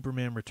problems with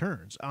Superman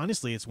Returns.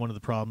 Honestly, it's one of the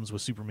problems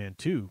with Superman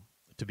 2,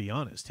 to be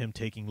honest. Him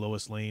taking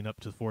Lois Lane up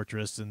to the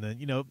fortress, and then,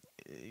 you know,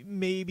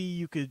 maybe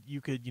you could,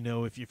 you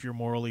know, if you're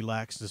morally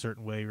lax a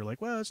certain way, you're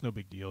like, well, it's no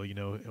big deal, you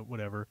know,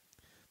 whatever.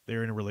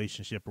 They're in a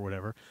relationship or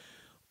whatever.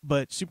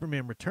 But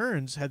Superman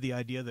Returns had the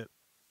idea that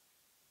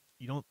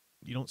you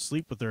don't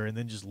sleep with her and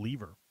then just leave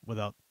her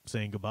without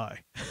saying goodbye,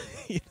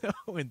 you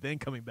know, and then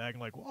coming back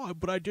and like, well,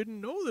 but I didn't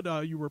know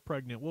that you were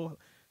pregnant. Well,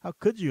 how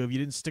could you if you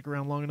didn't stick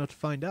around long enough to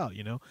find out,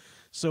 you know?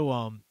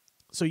 So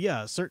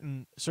yeah,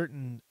 certain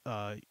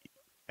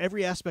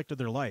every aspect of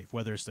their life,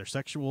 whether it's their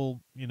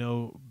sexual, you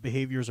know,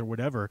 behaviors or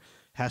whatever,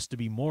 has to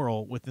be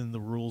moral within the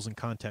rules and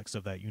context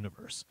of that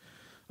universe.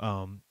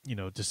 You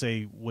know, to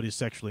say what is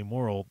sexually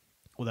moral,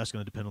 well, that's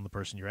going to depend on the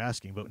person you're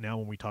asking. But now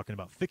when we're talking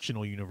about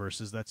fictional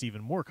universes, that's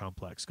even more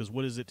complex, because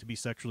what is it to be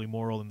sexually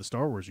moral in the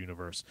Star Wars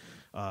universe?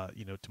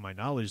 You know, to my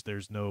knowledge,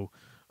 there's no,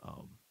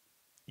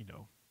 you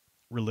know,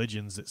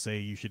 religions that say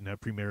you shouldn't have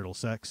premarital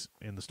sex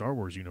in the Star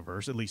Wars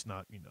universe, at least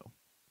not, you know,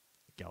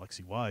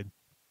 galaxy-wide.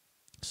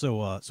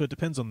 So it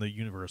depends on the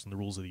universe and the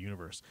rules of the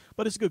universe.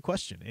 But it's a good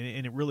question,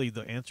 and it really,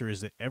 the answer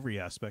is that every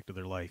aspect of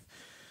their life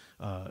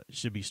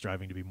should be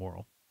striving to be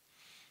moral.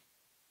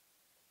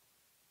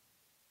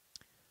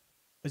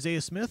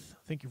 Isaiah Smith,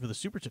 thank you for the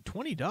super chat.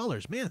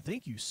 $20, man,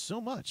 thank you so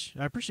much.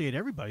 I appreciate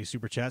everybody's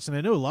super chats, and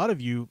I know a lot of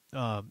you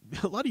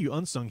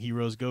unsung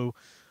heroes go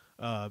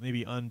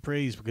maybe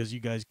unpraised because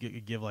you guys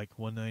give like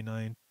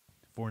 $1.99,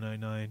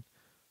 $4.99,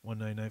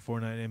 $1.99,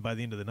 $4.99, and by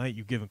the end of the night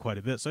you've given quite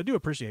a bit. So I do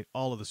appreciate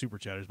all of the super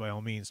chatters by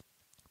all means,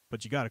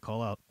 but you got to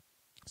call out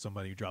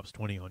somebody who drops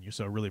 20 on you.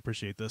 So I really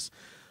appreciate this.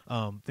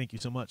 Thank you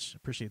so much.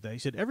 Appreciate that. He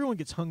said everyone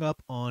gets hung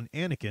up on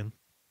Anakin,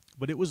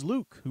 but it was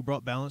Luke who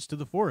brought balance to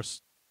the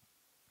Force.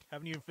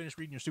 Haven't even finished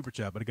reading your super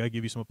chat, but I got to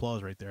give you some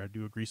applause right there. I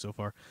do agree so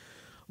far.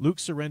 Luke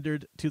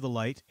surrendered to the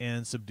light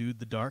and subdued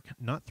the dark,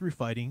 not through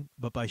fighting,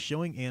 but by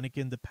showing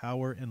Anakin the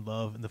power and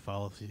love and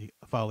the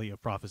folly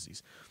of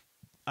prophecies.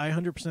 I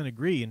 100%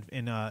 agree,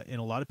 and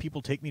a lot of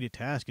people take me to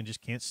task and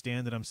just can't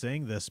stand that I'm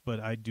saying this,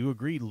 but I do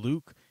agree.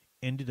 Luke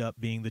ended up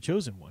being the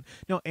chosen one.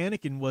 Now,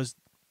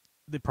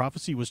 the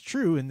prophecy was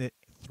true in that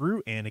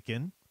through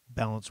Anakin,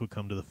 balance would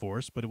come to the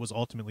Force, but it was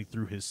ultimately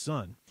through his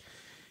son.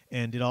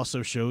 And it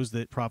also shows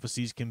that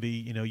prophecies can be,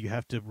 you know, you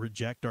have to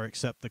reject or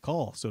accept the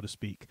call, so to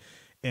speak.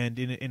 And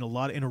in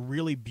a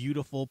really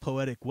beautiful,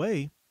 poetic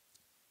way,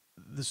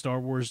 the Star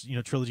Wars, you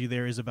know, trilogy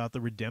there is about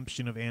the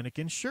redemption of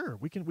Anakin. Sure,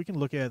 we can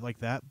look at it like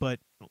that, but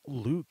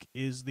Luke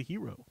is the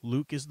hero.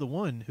 Luke is the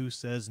one who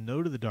says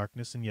no to the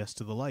darkness and yes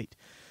to the light.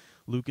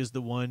 Luke is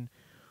the one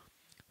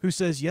who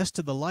says yes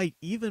to the light,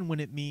 even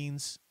when it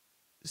means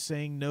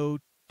saying no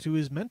to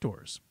his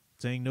mentors.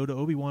 Saying no to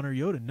Obi-Wan or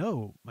Yoda.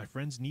 No, my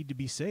friends need to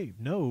be saved.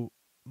 No,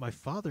 my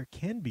father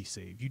can be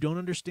saved. You don't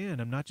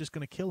understand. I'm not just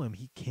going to kill him.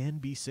 He can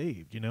be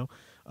saved, you know.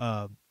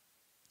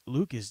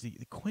 Luke is the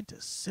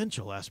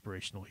quintessential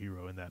aspirational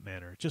hero in that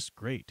manner. Just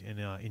great, and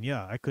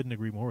yeah, I couldn't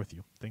agree more with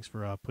you. Thanks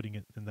for putting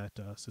it in that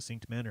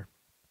succinct manner.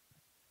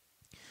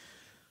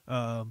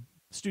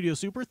 Studio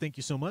Super, thank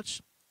you so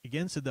much.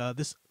 Again, said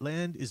this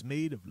land is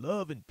made of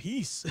love and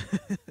peace.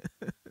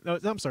 No,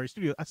 I'm sorry,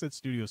 Studio. I said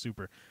Studio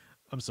Super.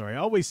 I'm sorry. I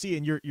always see,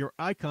 and your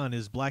icon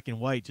is black and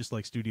white, just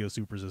like Studio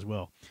Super's as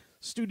well.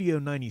 Studio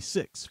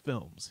 96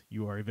 Films.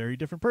 You are a very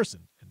different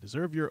person and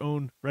deserve your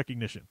own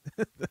recognition.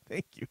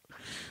 Thank you.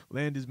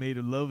 Land is made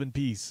of love and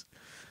peace.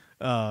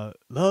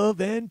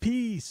 Love and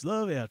peace.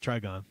 Love, yeah,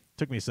 Trigon.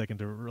 Took me a second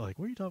to like,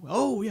 what are you talking about?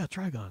 Oh, yeah,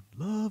 Trigon.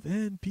 Love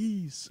and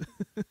peace.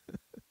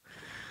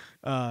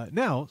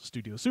 Now,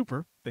 Studio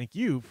Super, thank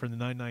you for the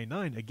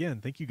 999.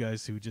 Again, thank you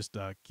guys who just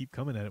keep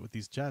coming at it with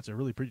these chats. I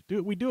really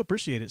we do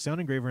appreciate it.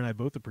 Sound Engraver and I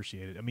both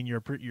appreciate it. I mean,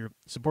 you're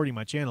supporting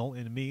my channel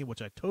and me,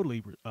 which I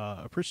totally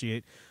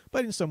appreciate.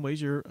 But in some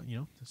ways, Sound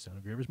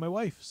Engraver's my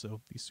wife,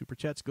 so these super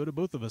chats go to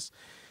both of us,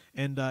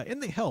 and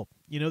they help.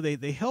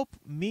 They help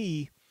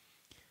me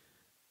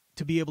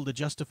to be able to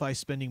justify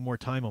spending more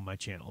time on my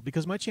channel,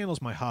 because my channel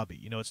is my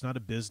hobby. It's not a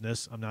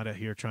business. I'm not out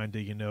here trying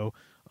to,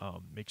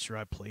 make sure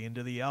I play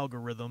into the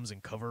algorithms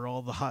and cover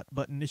all the hot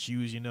button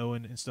issues,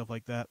 and stuff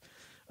like that.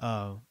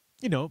 I'm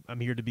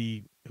here to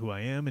be who I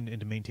am and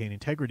to maintain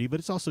integrity, but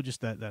it's also just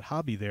that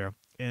hobby there.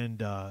 And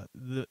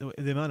the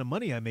amount of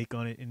money I make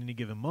on it in any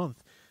given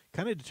month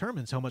kind of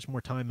determines how much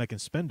more time I can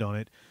spend on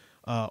it,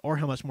 or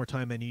how much more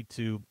time I need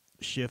to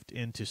shift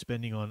into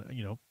spending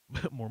on,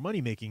 more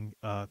money-making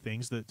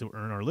things to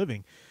earn our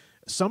living.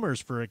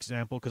 Summers, for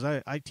example, because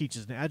I teach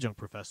as an adjunct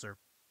professor,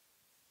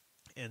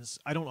 and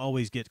I don't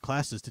always get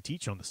classes to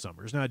teach on the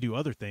summers. Now, I do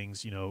other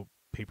things,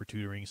 paper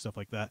tutoring, stuff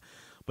like that,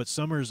 but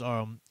summers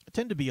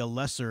tend to be a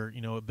lesser,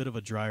 a bit of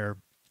a drier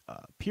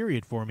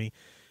period for me,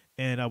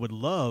 and I would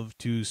love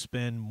to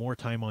spend more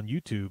time on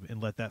YouTube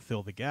and let that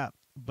fill the gap,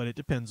 but it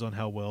depends on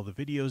how well the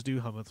videos do,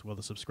 how well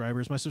the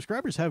subscribers. My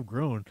subscribers have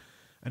grown.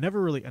 I know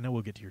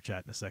we'll get to your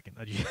chat in a second.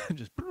 I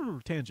just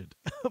tangent,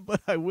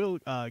 but I will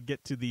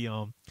get to the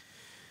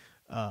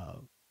I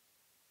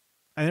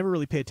never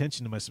really pay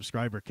attention to my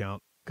subscriber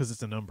count because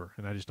it's a number,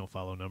 and I just don't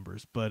follow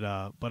numbers. But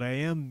I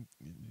am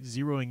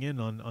zeroing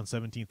in on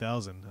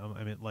 17,000.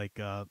 I'm at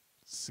like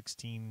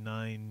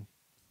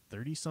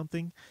 16,930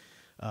 something.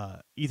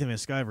 Ethan Van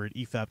Sciver had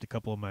EFAP'd a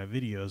couple of my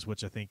videos,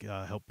 which I think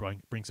helped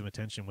bring some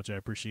attention, which I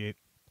appreciate.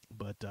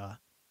 But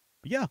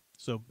yeah.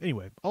 So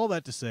anyway, all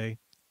that to say,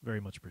 very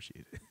much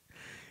appreciated.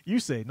 You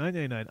say,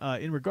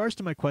 999, in regards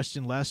to my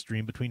question last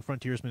stream between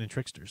frontiersmen and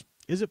tricksters,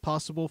 is it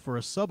possible for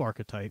a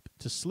sub-archetype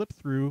to slip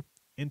through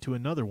into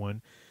another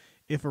one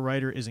if a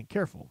writer isn't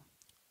careful?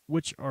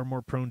 Which are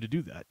more prone to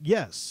do that?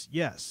 Yes.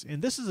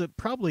 And this is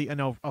probably,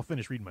 and I'll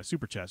finish reading my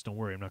super chats, don't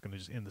worry, I'm not going to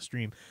just end the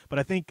stream, but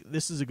I think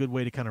this is a good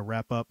way to kind of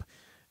wrap up,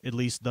 at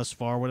least thus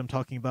far, what I'm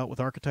talking about with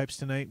archetypes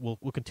tonight. We'll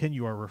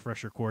continue our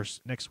refresher course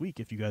next week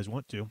if you guys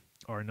want to,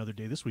 or another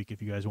day this week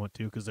if you guys want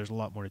to, because there's a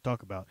lot more to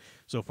talk about.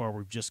 So far,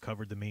 we've just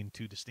covered the main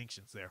two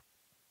distinctions there.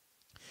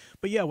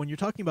 But yeah, when you're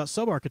talking about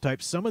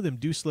sub-archetypes, some of them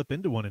do slip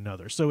into one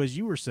another. So as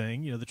you were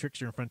saying, the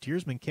trickster and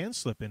frontiersman can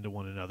slip into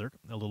one another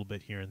a little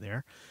bit here and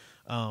there.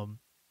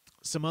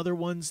 Some other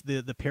ones,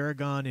 the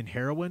paragon and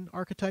heroine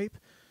archetype,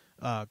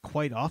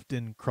 quite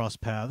often cross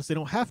paths. They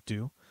don't have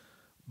to,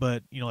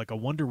 but like a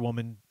Wonder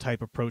Woman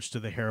type approach to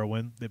the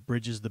heroine that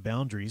bridges the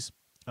boundaries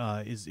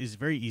is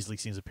very easily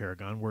seen as a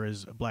paragon,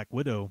 whereas Black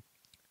Widow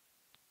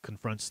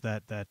confronts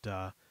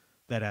that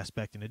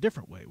aspect in a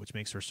different way, which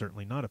makes her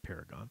certainly not a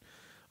paragon,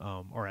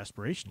 or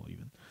aspirational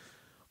even.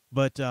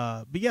 But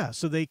yeah,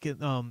 so they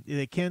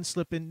can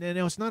slip in, and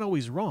now it's not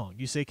always wrong.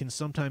 You say, can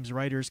sometimes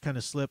writers kind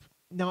of slip?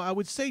 Now, I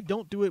would say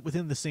don't do it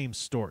within the same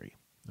story.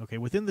 Okay,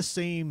 within the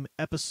same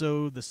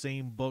episode, the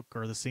same book,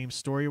 or the same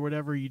story or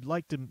whatever, you'd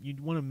want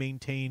to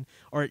maintain,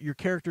 or your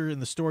character in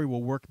the story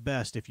will work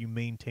best if you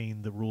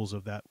maintain the rules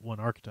of that one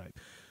archetype.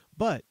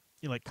 But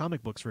like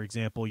comic books, for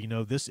example,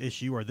 this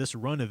issue or this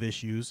run of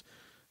issues,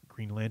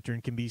 Green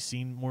Lantern can be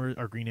seen more,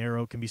 or Green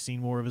Arrow can be seen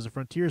more of as a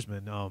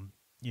frontiersman.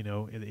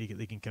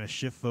 They can kind of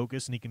shift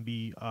focus, and he can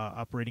be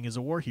operating as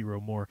a war hero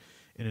more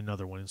in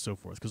another one, and so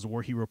forth, because the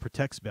war hero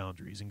protects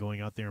boundaries and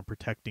going out there and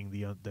protecting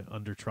the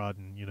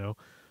undertrodden,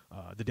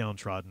 the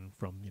downtrodden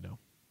from,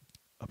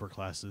 upper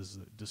classes,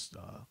 just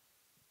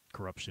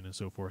corruption and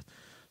so forth.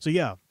 So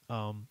yeah,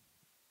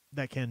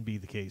 that can be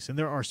the case. And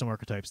there are some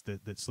archetypes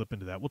that slip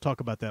into that. We'll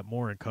talk about that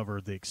more and cover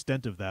the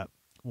extent of that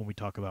when we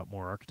talk about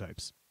more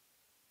archetypes.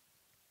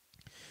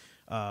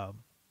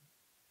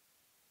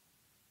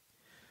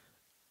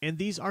 And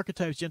these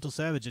archetypes, Gentle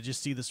Savage, I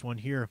just see this one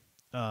here.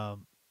 Does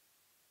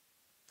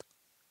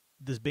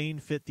Bane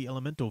fit the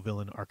elemental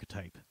villain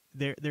archetype?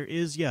 There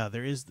is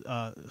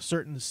a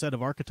certain set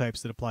of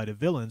archetypes that apply to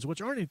villains,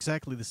 which aren't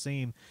exactly the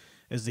same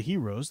as the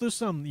heroes. There's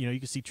some, you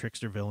can see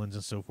trickster villains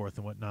and so forth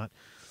and whatnot.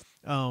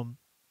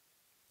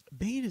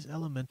 Bane is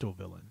elemental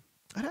villain.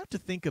 I'd have to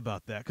think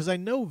about that, because I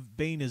know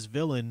Bane is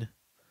villain.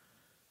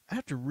 I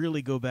have to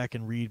really go back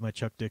and read my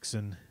Chuck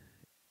Dixon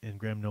and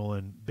Graham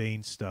Nolan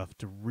Bane stuff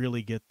to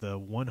really get the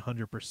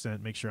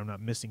 100%, make sure I'm not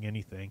missing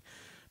anything.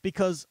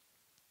 because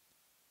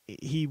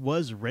he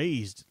was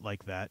raised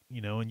like that,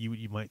 you know, and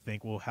you might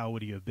think, well, how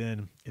would he have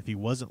been if he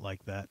wasn't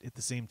like that? At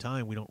the same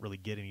time, we don't really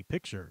get any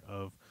picture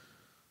of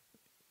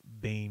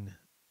Bane,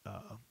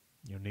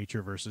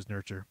 nature versus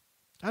nurture.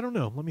 I don't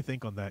know. Let me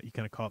think on that. You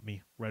kind of caught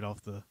me right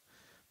off the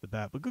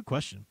bat, but good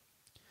question.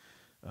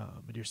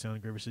 My dear Sound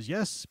Engraver says,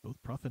 yes,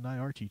 both Prophet and I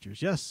are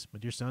teachers. Yes, my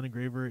dear Sound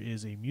Engraver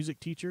is a music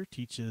teacher,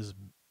 teaches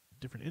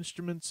different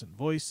instruments and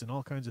voice and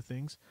all kinds of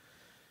things.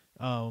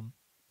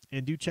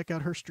 And do check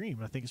out her stream.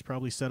 I think it's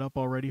probably set up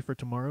already for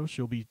tomorrow.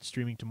 She'll be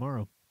streaming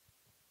tomorrow.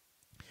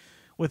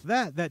 With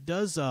that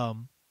does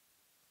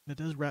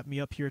wrap me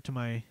up here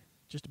to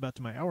just about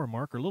to my hour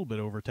mark, or a little bit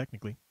over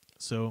technically.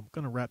 So I'm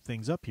going to wrap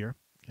things up here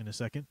in a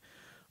second.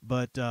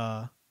 But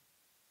Nathaniel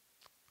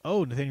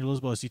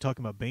Lisboa, is he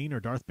talking about Bane or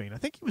Darth Bane? I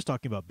think he was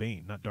talking about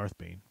Bane, not Darth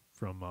Bane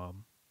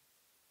from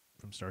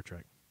Star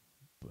Trek.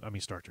 I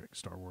mean Star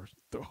Wars.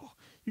 Oh,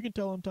 you can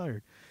tell I'm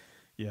tired.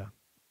 Yeah.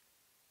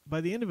 By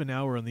the end of an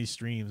hour on these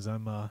streams,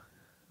 I'm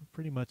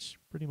pretty much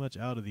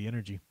out of the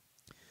energy.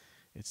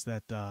 It's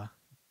that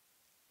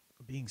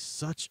being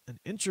such an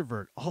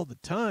introvert all the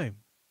time.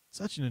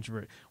 Such an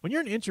introvert. When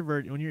you're an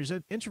introvert, when you're as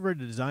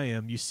introverted as I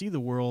am, you see the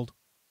world,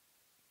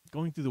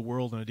 going through the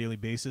world on a daily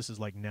basis is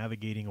like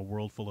navigating a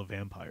world full of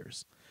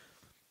vampires.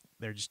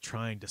 They're just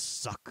trying to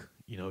suck,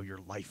 your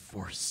life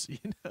force,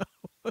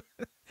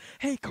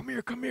 Hey, come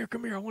here.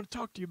 I want to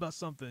talk to you about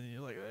something. And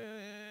you're like,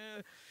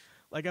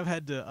 Like I've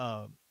had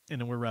to, and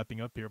then we're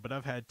wrapping up here, but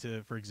I've had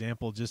to, for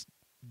example, just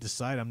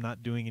decide I'm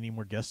not doing any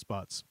more guest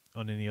spots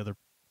on any other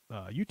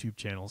YouTube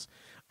channels.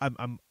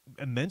 I'm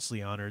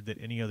immensely honored that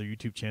any other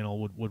YouTube channel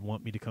would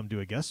want me to come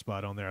do a guest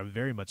spot on there. I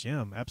very much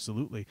am,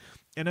 absolutely.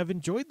 And I've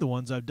enjoyed the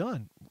ones I've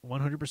done,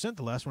 100%.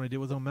 The last one I did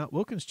was on Matt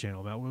Wilkins'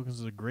 channel. Matt Wilkins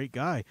is a great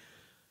guy.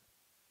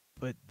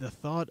 But the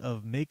thought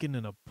of making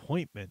an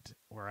appointment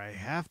where I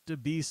have to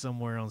be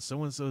somewhere on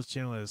so-and-so's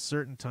channel at a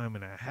certain time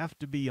and I have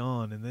to be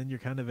on, and then you're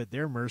kind of at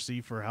their mercy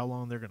for how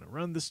long they're going to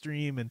run the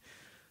stream, and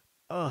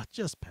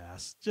just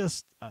pass.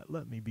 Just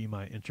let me be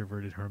my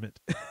introverted hermit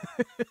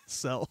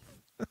self.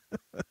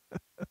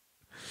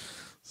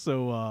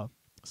 So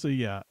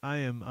yeah, I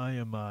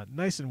am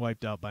nice and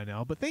wiped out by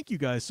now. But thank you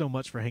guys so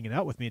much for hanging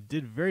out with me. I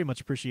did very much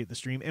appreciate the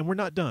stream, and we're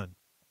not done.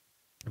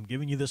 I'm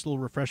giving you this little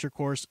refresher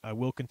course. I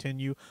will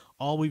continue.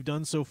 All we've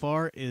done so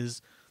far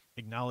is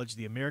acknowledge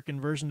the American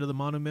version of the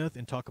monomyth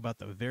and talk about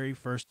the very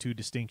first two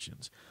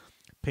distinctions.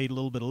 Paid a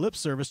little bit of lip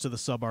service to the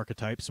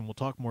sub-archetypes, and we'll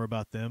talk more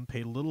about them.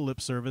 Paid a little lip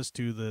service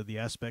to the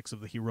aspects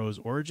of the hero's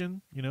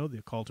origin,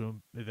 the call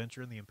to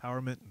adventure and the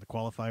empowerment and the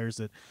qualifiers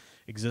that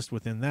exist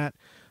within that.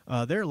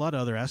 There are a lot of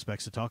other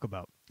aspects to talk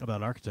about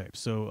archetypes.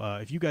 So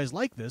if you guys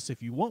like this,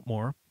 if you want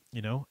more,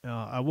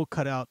 I will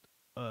cut out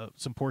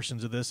some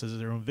portions of this as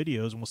their own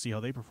videos, and we'll see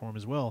how they perform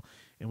as well.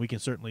 And we can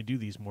certainly do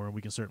these more, and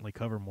we can certainly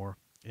cover more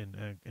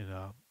and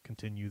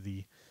continue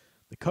the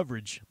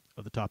coverage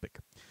of the topic.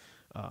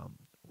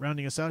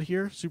 Rounding us out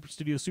here, Super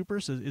Studio Super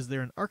says, is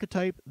there an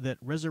archetype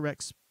that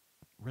resurrects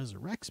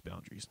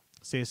boundaries?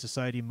 Say a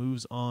society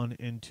moves on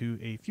into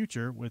a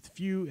future with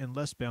few and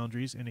less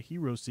boundaries, and a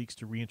hero seeks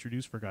to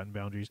reintroduce forgotten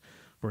boundaries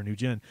for a new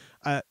gen.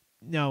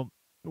 Now,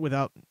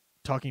 without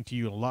talking to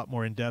you a lot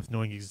more in depth,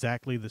 knowing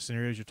exactly the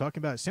scenarios you're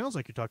talking about, it sounds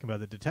like you're talking about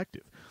the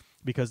detective,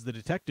 because the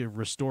detective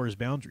restores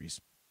boundaries.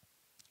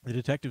 The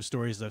detective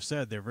stories, as I've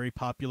said, they're very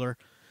popular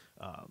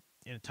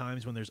in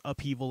times when there's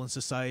upheaval in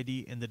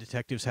society, and the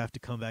detectives have to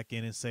come back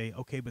in and say,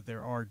 okay, but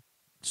there are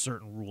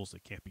certain rules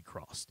that can't be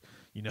crossed.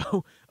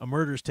 A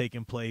murder's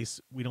taken place.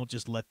 We don't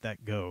just let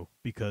that go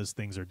because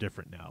things are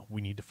different now.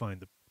 We need to find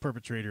the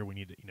perpetrator. We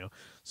need to,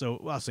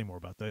 so I'll say more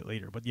about that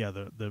later. But yeah,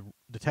 the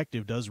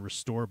detective does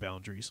restore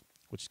boundaries,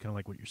 which is kind of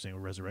like what you're saying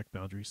with resurrect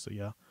boundaries. So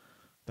yeah,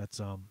 that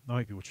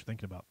might be what you're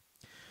thinking about.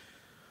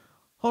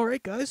 All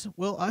right, guys.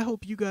 Well, I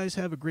hope you guys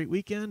have a great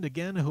weekend.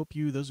 Again, I hope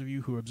those of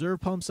you who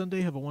observe Palm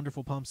Sunday, have a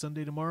wonderful Palm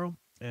Sunday tomorrow,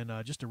 and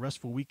just a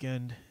restful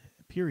weekend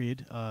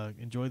period.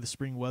 Enjoy the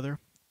spring weather,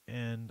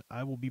 and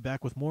I will be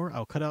back with more.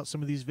 I'll cut out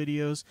some of these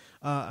videos.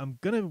 I'm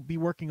going to be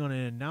working on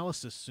an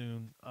analysis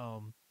soon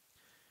of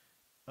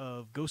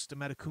Ghost of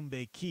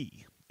Matacumbe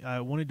Key.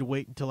 I wanted to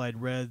wait until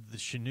I'd read the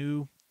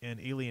Shinu and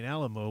Alien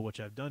Alamo, which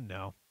I've done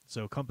now.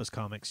 So Compass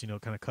Comics,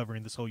 kind of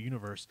covering this whole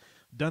universe.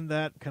 Done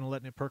that, kind of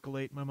letting it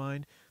percolate in my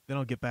mind. Then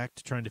I'll get back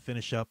to trying to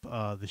finish up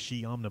the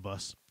She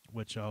Omnibus,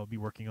 which I'll be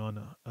working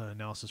on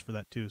analysis for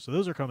that too. So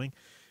those are coming,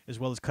 as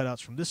well as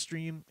cutouts from this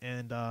stream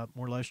and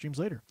more live streams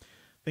later.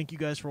 Thank you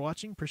guys for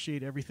watching.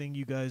 Appreciate everything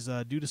you guys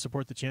do to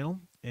support the channel.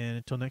 And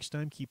until next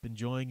time, keep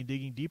enjoying and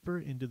digging deeper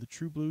into the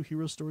true blue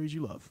hero stories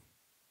you love.